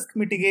as a risk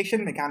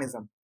mitigation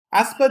mechanism.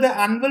 As per the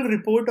annual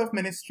report of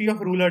Ministry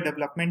of Rural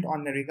Development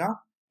on NREGA,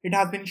 it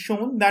has been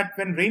shown that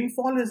when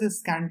rainfall is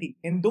scanty,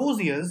 in those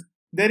years,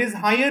 there is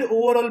higher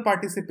overall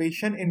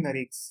participation in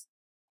NREGA.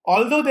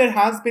 Although there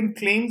has been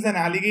claims and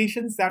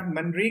allegations that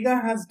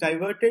MGNREGA has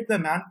diverted the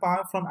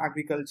manpower from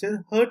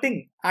agriculture,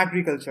 hurting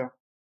agriculture.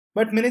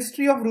 But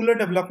Ministry of Rural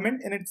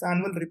Development in its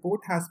annual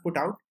report has put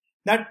out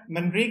that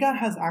MGNREGA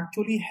has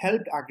actually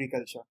helped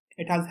agriculture.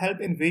 It has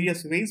helped in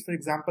various ways, for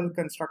example,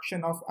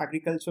 construction of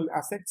agricultural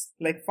assets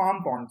like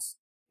farm ponds,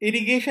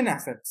 irrigation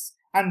assets.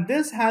 And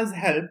this has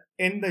helped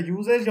in the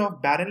usage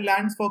of barren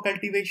lands for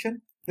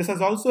cultivation. This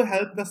has also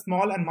helped the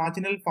small and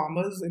marginal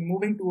farmers in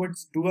moving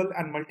towards dual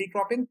and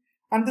multi-cropping.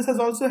 And this has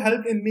also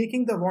helped in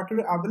making the water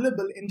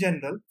available in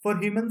general for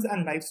humans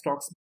and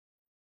livestock.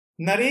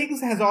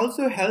 NREGA has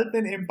also helped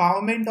in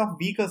empowerment of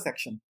weaker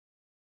section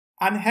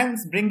and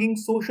hence bringing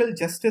social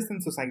justice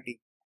in society.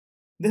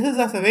 This is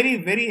a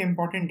very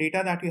important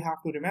data that you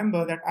have to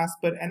remember that as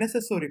per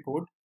NSSO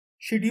report,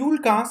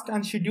 scheduled caste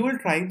and scheduled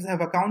tribes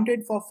have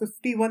accounted for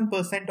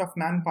 51% of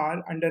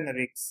manpower under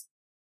NREGA.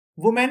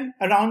 Women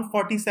around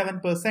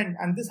 47%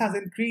 and this has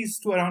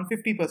increased to around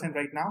 50%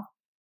 right now.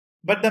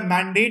 But the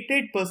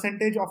mandated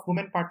percentage of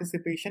women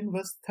participation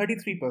was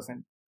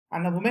 33%.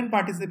 And the women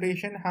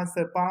participation has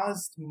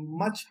surpassed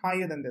much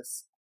higher than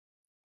this.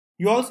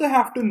 You also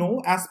have to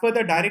know, as per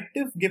the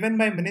directive given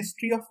by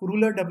Ministry of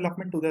Rural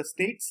Development to the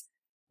states,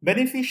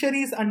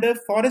 beneficiaries under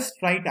Forest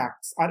Right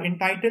Acts are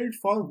entitled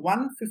for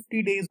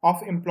 150 days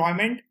of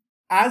employment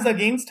as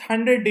against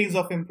 100 days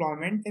of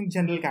employment in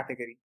general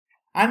category.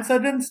 And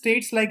certain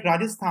states like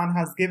Rajasthan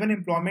has given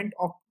employment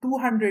of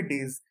 200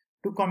 days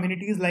to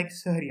communities like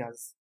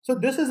Shahriyas. So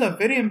this is a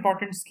very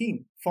important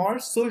scheme for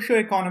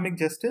socio-economic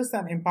justice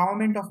and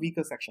empowerment of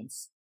weaker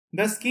sections.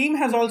 The scheme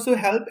has also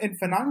helped in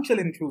financial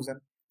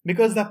inclusion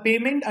because the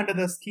payment under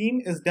the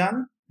scheme is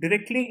done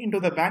directly into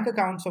the bank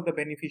accounts of the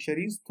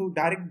beneficiaries through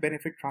direct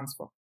benefit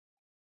transfer.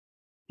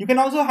 You can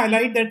also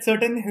highlight that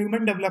certain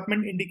human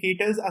development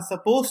indicators are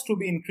supposed to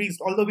be increased,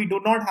 although we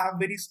do not have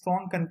very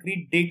strong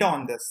concrete data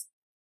on this.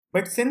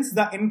 But since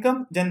the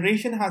income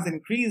generation has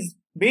increased,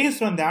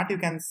 based on that, you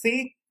can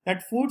say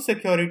that food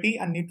security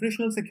and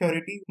nutritional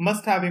security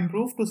must have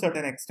improved to a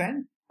certain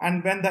extent.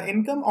 And when the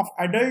income of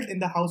adults in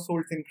the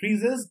households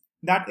increases,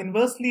 that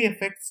inversely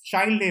affects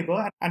child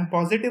labor and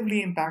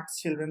positively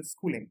impacts children's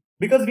schooling.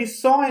 Because we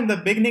saw in the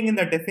beginning in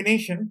the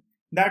definition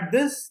that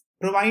this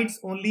provides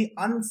only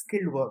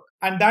unskilled work.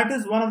 And that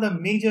is one of the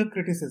major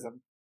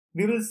criticisms.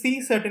 We will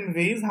see certain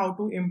ways how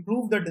to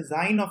improve the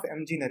design of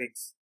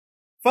MGNREGA.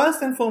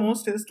 First and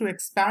foremost is to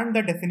expand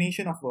the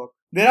definition of work.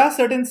 There are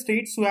certain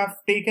states who have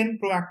taken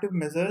proactive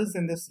measures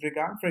in this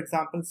regard. For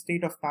example,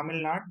 state of Tamil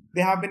Nadu,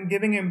 they have been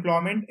giving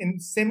employment in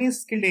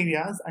semi-skilled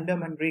areas under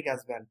MGNREGA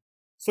as well.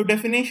 So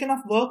definition of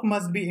work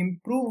must be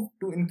improved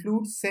to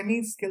include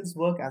semi-skilled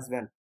work as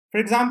well. For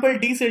example,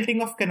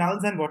 desilting of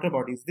canals and water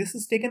bodies. This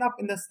is taken up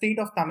in the state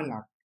of Tamil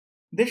Nadu.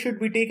 This should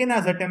be taken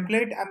as a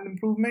template, and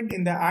improvement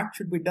in the act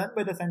should be done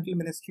by the Central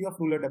Ministry of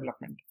Rural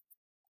Development.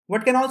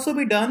 What can also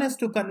be done is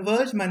to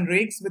converge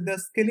MGNREGA with the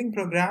skilling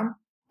program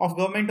of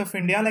Government of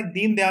India like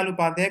Deen Dayal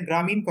Upadhyay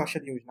Gramin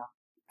Kaushal Yojana.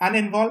 And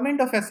involvement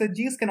of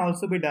SHGs can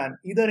also be done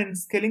either in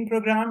skilling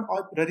program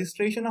or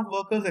registration of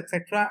workers,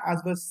 etc.,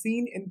 as was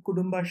seen in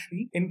Kudumba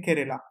Shri in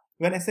Kerala.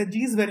 When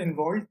SHGs were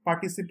involved,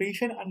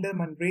 participation under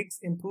MGNREGA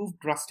improved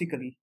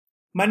drastically.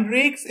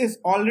 MGNREGA is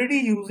already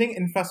using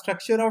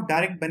infrastructure of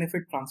direct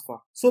benefit transfer.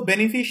 So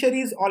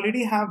beneficiaries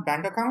already have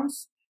bank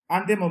accounts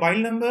and their mobile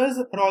numbers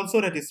are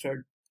also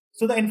registered.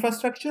 So the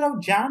infrastructure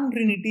of JAM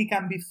Trinity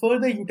can be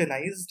further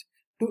utilized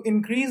to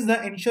increase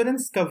the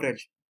insurance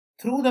coverage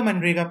through the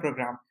MGNREGA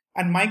program,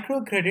 and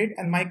microcredit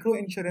and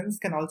micro-insurance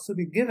can also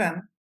be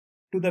given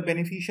to the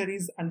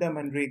beneficiaries under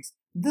MGNREGA.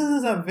 This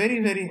is a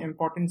very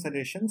important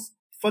suggestions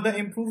for the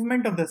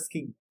improvement of the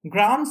scheme.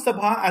 Gram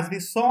Sabha, as we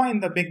saw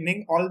in the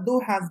beginning,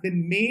 although has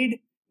been made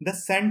the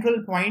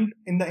central point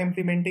in the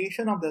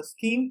implementation of the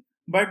scheme,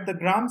 but the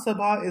Gram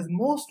Sabha is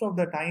most of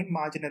the time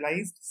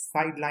marginalized,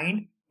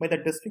 sidelined by the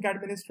district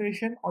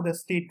administration or the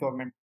state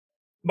government.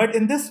 But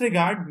in this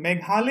regard,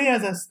 Meghalaya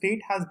as a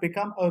state has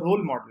become a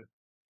role model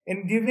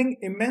in giving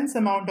immense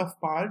amount of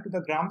power to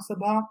the Gram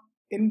Sabha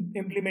in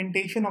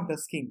implementation of the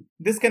scheme.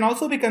 This can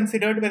also be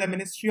considered by the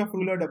Ministry of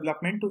Rural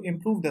Development to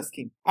improve the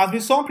scheme. As we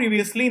saw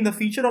previously in the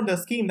feature of the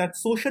scheme that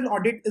social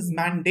audit is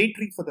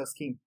mandatory for the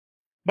scheme.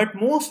 But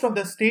most of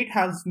the state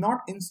has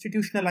not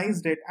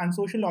institutionalized it and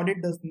social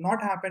audit does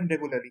not happen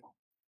regularly.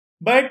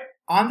 But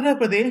Andhra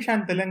Pradesh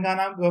and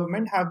Telangana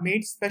government have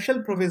made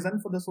special provision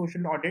for the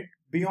social audit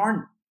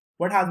beyond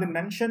what has been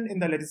mentioned in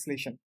the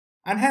legislation.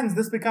 And hence,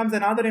 this becomes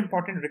another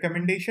important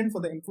recommendation for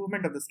the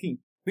improvement of the scheme.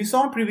 We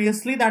saw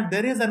previously that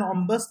there is an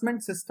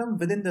ombudsman system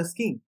within the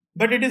scheme,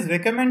 but it is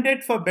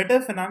recommended for better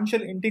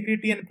financial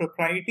integrity and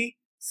propriety.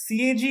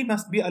 CAG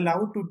must be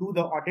allowed to do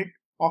the audit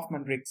of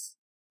MGNREGA.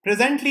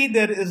 Presently,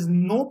 there is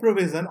no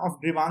provision of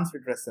grievance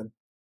redressal.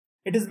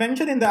 It is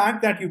mentioned in the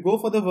act that you go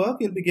for the work,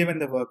 you'll be given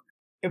the work.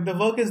 If the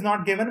work is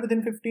not given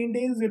within 15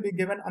 days, you'll be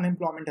given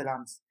unemployment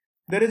allowance.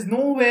 There is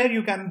nowhere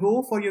you can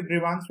go for your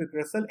grievance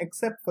redressal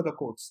except for the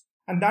courts,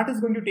 and that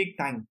is going to take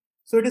time.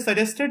 So it is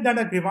suggested that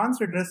a grievance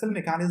redressal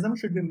mechanism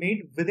should be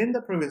made within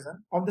the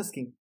provision of the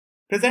scheme.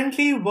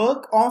 Presently,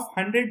 work of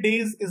 100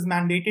 days is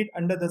mandated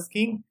under the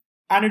scheme,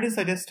 and it is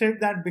suggested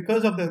that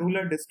because of the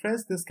rural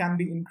distress, this can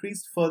be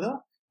increased further,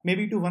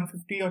 maybe to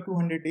 150 or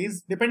 200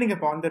 days, depending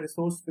upon the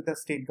resource with the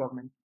state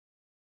government.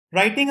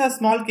 Writing a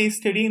small case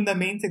study in the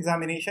mains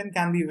examination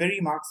can be very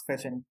marks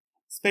fetching,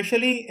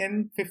 especially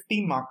in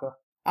 15 marker.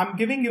 I'm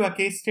giving you a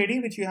case study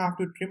which you have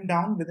to trim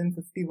down within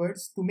 50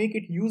 words to make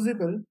it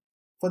usable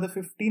for the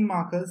 15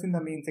 markers in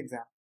the mains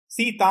exam.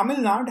 See, Tamil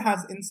Nadu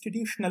has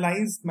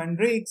institutionalized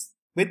MGNREGA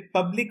with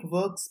Public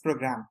Works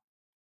program.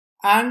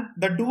 And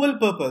the dual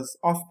purpose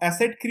of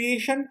asset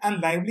creation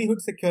and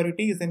livelihood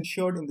security is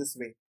ensured in this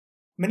way.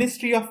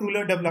 Ministry of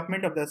Rural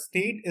Development of the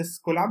state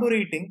is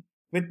collaborating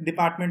with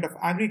Department of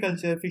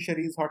Agriculture,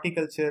 Fisheries,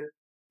 Horticulture,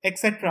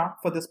 etc.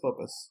 for this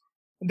purpose.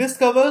 This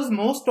covers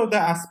most of the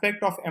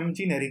aspect of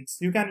MGNREGA.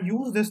 You can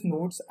use this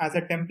notes as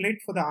a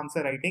template for the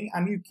answer writing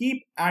and you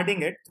keep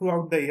adding it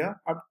throughout the year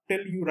up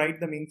till you write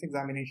the mains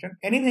examination.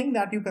 Anything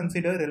that you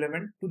consider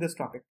relevant to this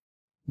topic.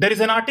 There is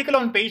an article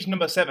on page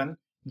number 7,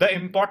 The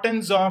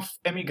Importance of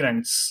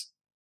Emigrants.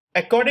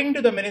 According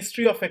to the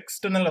Ministry of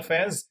External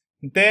Affairs,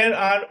 there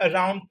are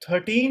around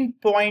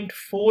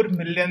 13.4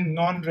 million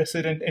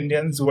non-resident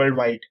Indians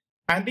worldwide.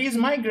 And these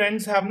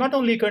migrants have not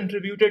only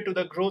contributed to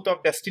the growth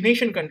of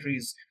destination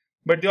countries,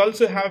 but they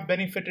also have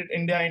benefited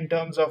India in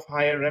terms of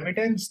higher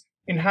remittance,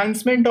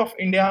 enhancement of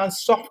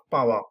India's soft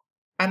power,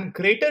 and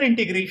greater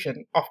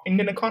integration of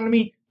Indian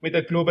economy with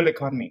the global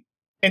economy.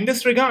 In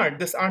this regard,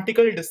 this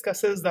article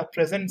discusses the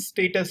present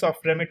status of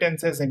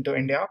remittances into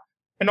India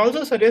and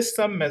also suggests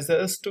some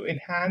measures to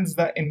enhance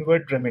the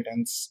inward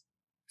remittance.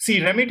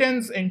 See,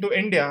 remittance into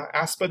India,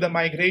 as per the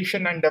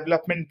Migration and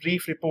Development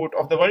Brief Report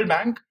of the World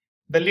Bank,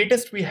 the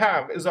latest we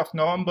have is of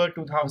November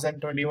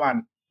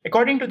 2021.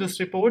 According to this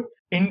report,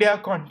 India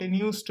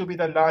continues to be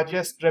the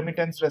largest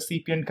remittance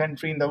recipient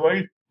country in the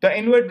world. The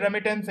inward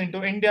remittance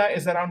into India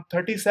is around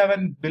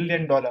 $37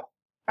 billion.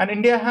 And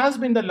India has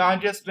been the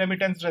largest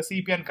remittance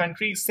recipient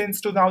country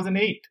since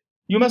 2008.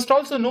 You must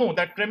also know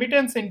that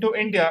remittance into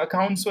India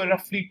accounts for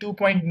roughly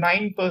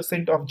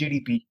 2.9% of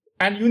GDP.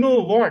 And you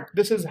know what?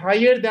 This is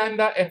higher than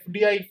the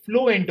FDI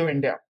flow into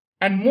India.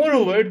 And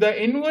moreover,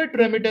 the inward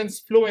remittance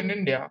flow in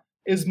India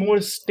is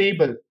more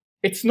stable.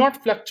 It's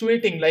not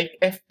fluctuating like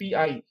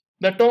FPI.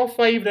 The top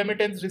 5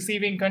 remittance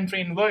receiving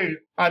country in world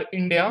are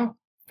India,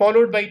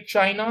 followed by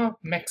China,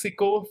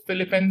 Mexico,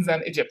 Philippines,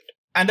 and Egypt.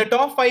 And the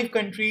top 5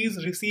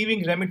 countries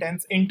receiving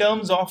remittance in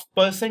terms of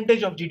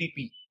percentage of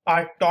GDP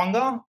are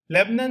Tonga,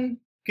 Lebanon,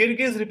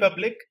 Kyrgyz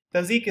Republic,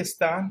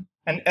 Tajikistan,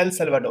 and El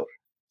Salvador.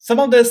 Some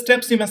of the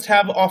steps you must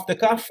have off the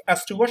cuff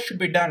as to what should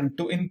be done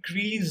to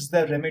increase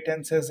the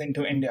remittances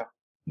into India.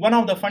 One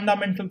of the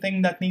fundamental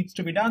things that needs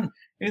to be done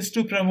is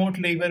to promote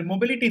labor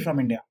mobility from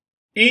India.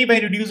 A, by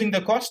reducing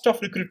the cost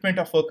of recruitment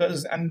of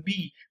workers, and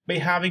B, by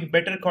having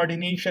better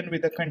coordination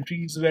with the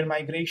countries where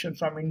migration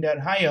from India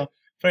are higher,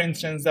 for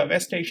instance, the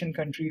West Asian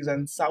countries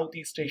and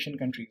Southeast Asian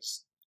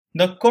countries.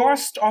 The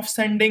cost of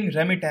sending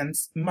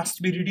remittance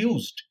must be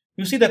reduced.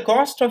 You see, the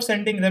cost of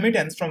sending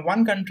remittance from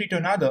one country to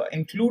another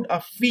include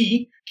a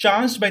fee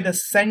charged by the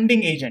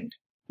sending agent,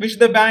 which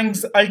the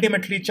banks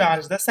ultimately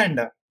charge the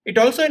sender. It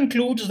also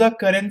includes the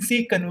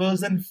currency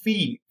conversion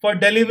fee for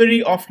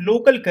delivery of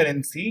local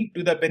currency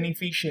to the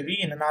beneficiary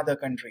in another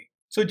country.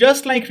 So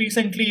just like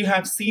recently you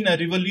have seen a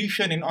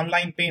revolution in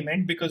online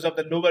payment because of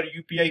the lower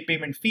UPI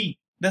payment fee,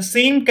 the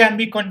same can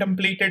be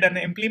contemplated and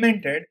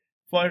implemented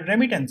for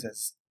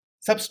remittances.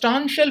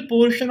 Substantial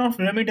portion of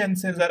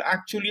remittances are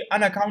actually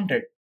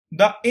unaccounted.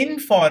 The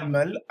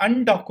informal,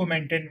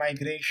 undocumented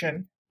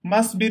migration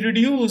must be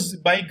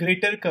reduced by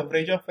greater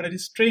coverage of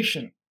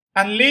registration.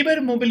 And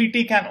labor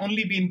mobility can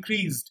only be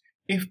increased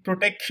if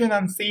protection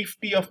and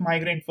safety of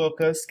migrant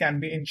workers can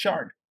be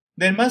ensured.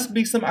 There must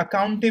be some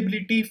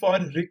accountability for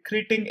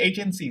recruiting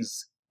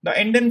agencies. The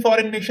Indian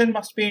Foreign Mission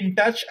must be in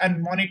touch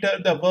and monitor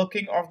the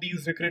working of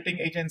these recruiting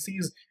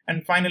agencies,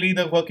 and finally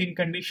the working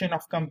condition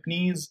of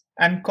companies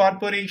and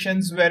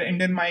corporations where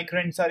Indian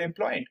migrants are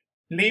employed.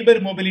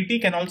 Labor mobility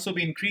can also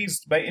be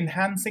increased by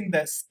enhancing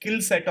the skill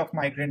set of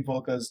migrant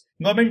workers.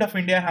 Government of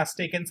India has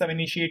taken some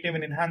initiative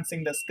in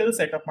enhancing the skill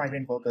set of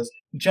migrant workers.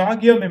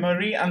 Jog your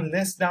memory and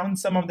list down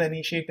some of the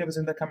initiatives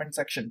in the comment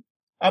section.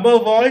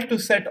 Above all, to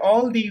set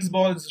all these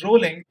balls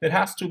rolling, there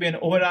has to be an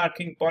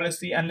overarching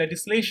policy and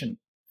legislation.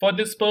 For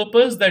this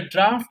purpose, the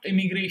Draft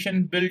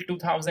Immigration Bill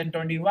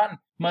 2021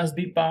 must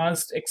be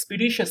passed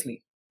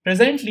expeditiously.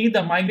 Presently,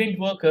 the migrant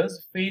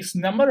workers face a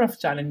number of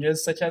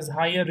challenges such as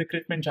higher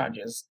recruitment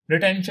charges,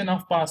 retention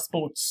of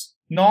passports,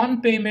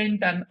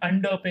 non-payment and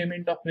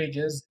underpayment of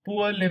wages,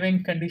 poor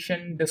living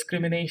condition,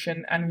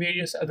 discrimination, and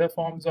various other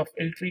forms of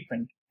ill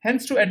treatment.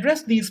 Hence, to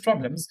address these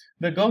problems,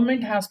 the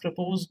government has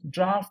proposed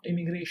Draft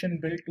Immigration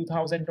Bill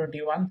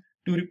 2021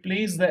 to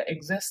replace the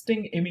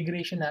existing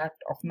Immigration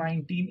Act of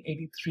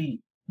 1983.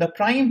 The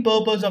prime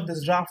purpose of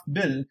this draft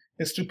bill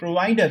is to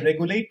provide a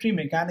regulatory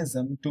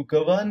mechanism to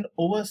govern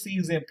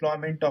overseas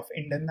employment of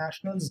Indian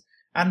nationals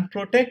and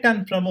protect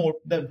and promote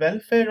the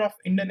welfare of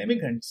Indian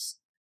immigrants.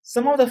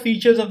 Some of the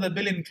features of the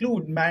bill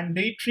include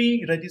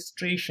mandatory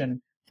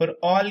registration for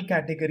all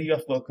category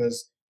of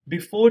workers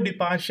before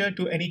departure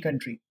to any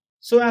country,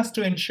 so as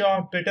to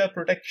ensure better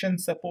protection,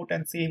 support,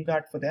 and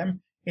safeguard for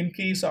them in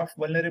case of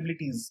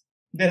vulnerabilities.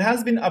 There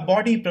has been a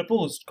body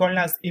proposed called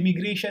as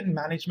Immigration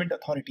Management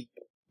Authority.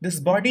 This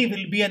body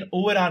will be an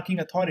overarching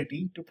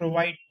authority to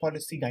provide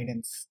policy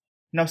guidance.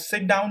 Now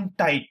sit down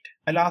tight.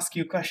 I'll ask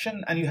you a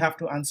question and you have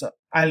to answer.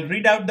 I'll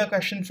read out the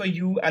question for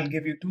you. I'll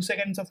give you 2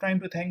 seconds of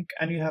time to think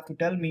and you have to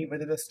tell me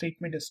whether the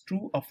statement is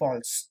true or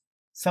false.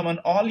 Summon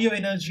all your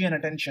energy and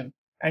attention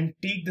and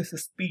take this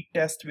speed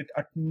test with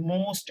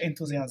utmost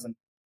enthusiasm.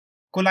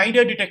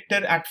 Collider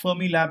detector at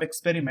Fermilab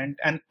experiment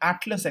and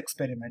Atlas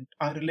experiment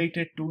are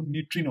related to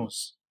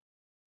neutrinos.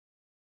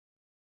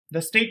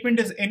 The statement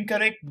is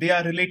incorrect. They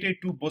are related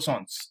to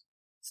bosons.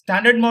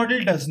 Standard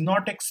model does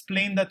not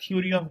explain the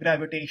theory of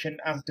gravitation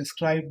as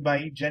described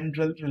by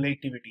general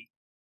relativity.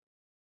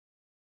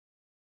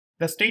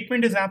 The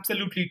statement is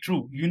absolutely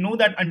true. You know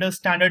that under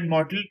standard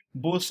model,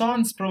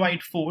 bosons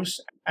provide force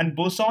and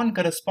boson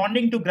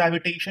corresponding to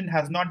gravitation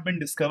has not been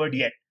discovered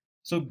yet.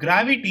 So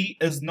gravity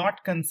is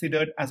not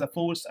considered as a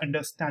force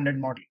under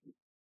standard model.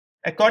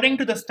 According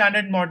to the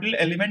standard model,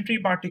 elementary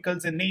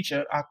particles in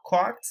nature are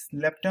quarks,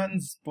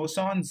 leptons,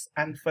 bosons,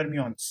 and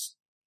fermions.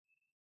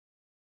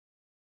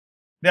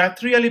 There are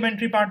 3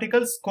 elementary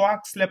particles,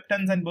 quarks,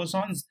 leptons, and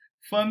bosons.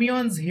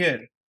 Fermions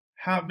here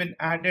have been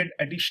added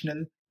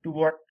additional to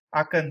what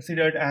are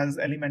considered as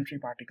elementary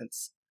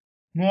particles.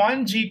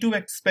 Muon G2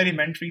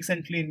 experiment,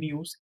 recently in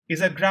news, is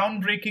a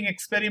groundbreaking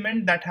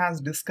experiment that has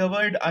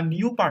discovered a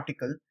new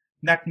particle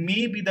that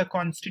may be the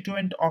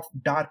constituent of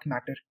dark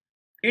matter.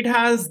 It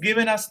has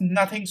given us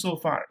nothing so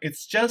far. It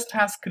just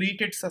has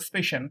created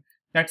suspicion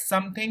that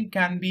something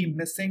can be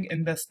missing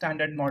in the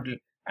standard model,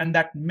 and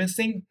that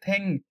missing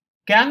thing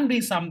can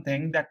be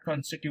something that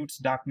constitutes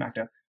dark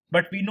matter.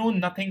 But we know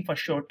nothing for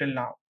sure till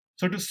now.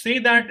 So to say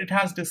that it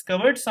has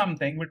discovered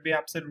something would be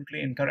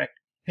absolutely incorrect.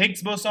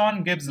 Higgs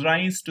boson gives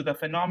rise to the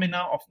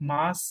phenomena of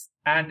mass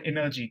and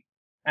energy,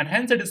 and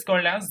hence it is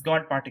called as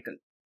God particle.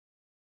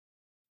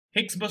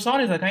 Higgs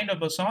boson is a kind of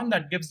boson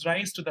that gives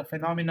rise to the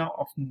phenomena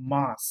of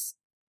mass,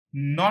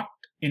 not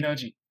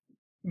energy.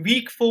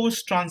 Weak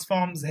force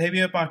transforms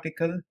heavier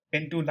particle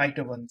into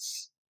lighter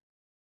ones.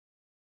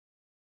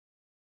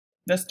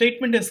 The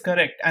statement is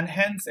correct, and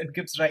hence it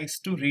gives rise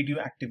to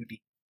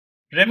radioactivity.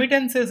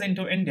 Remittances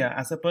into India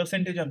as a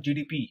percentage of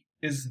GDP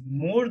is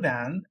more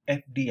than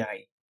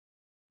FDI.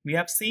 We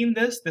have seen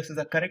this. This is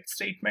a correct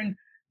statement.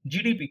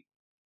 GDP.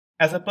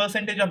 As a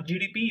percentage of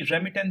GDP,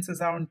 remittance is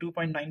around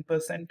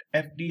 2.9%.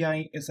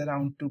 FDI is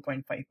around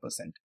 2.5%.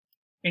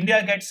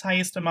 India gets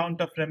highest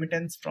amount of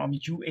remittance from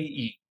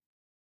UAE.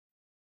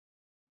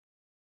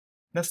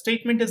 The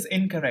statement is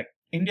incorrect.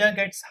 India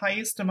gets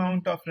highest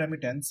amount of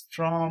remittance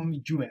from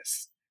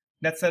US.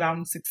 That's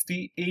around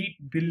 $68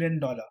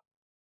 billion.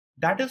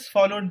 That is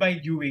followed by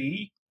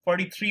UAE,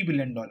 $43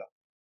 billion.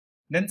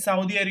 Then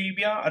Saudi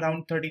Arabia,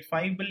 around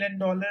 $35 billion,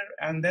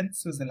 and then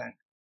Switzerland.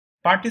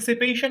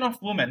 Participation of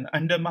women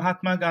under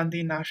Mahatma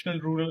Gandhi National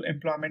Rural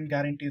Employment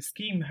Guarantee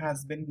Scheme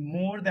has been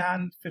more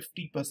than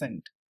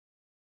 50%.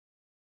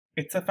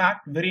 It's a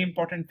fact, very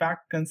important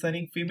fact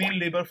concerning female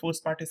labor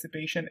force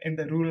participation in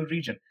the rural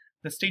region.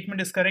 The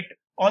statement is correct,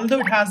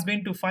 although it has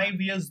been to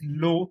 5 years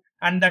low,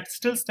 and that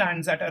still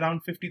stands at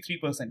around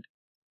 53%.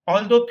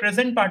 Although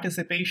present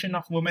participation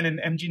of women in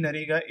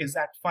MGNREGA is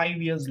at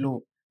 5 years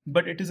low,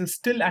 but it is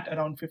still at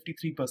around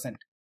 53%.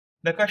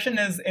 The question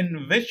is,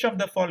 in which of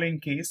the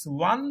following case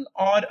one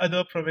or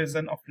other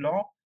provision of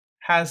law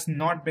has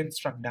not been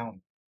struck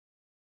down?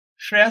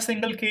 Shreya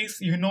Singhal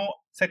case,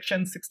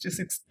 section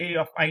 66A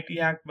of IT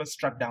Act was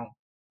struck down.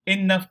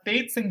 In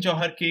Navteej Singh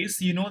Johar case,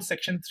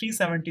 section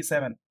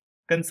 377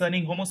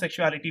 concerning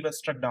homosexuality was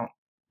struck down.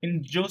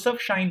 In Joseph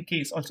Shine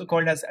case, also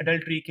called as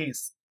adultery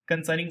case,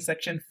 concerning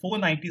section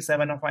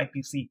 497 of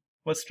IPC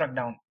was struck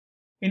down.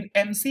 In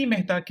MC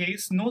Mehta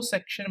case, no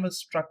section was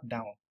struck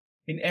down.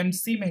 In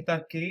MC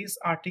Mehta case,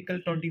 Article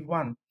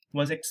 21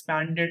 was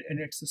expanded in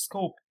its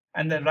scope,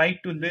 and the right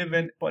to live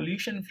in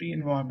pollution-free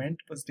environment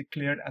was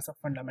declared as a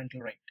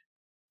fundamental right.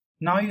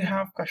 Now you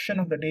have question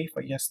of the day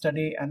for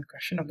yesterday and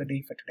question of the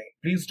day for today.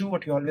 Please do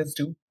what you always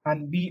do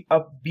and be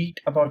upbeat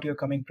about your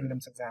coming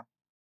prelims exam.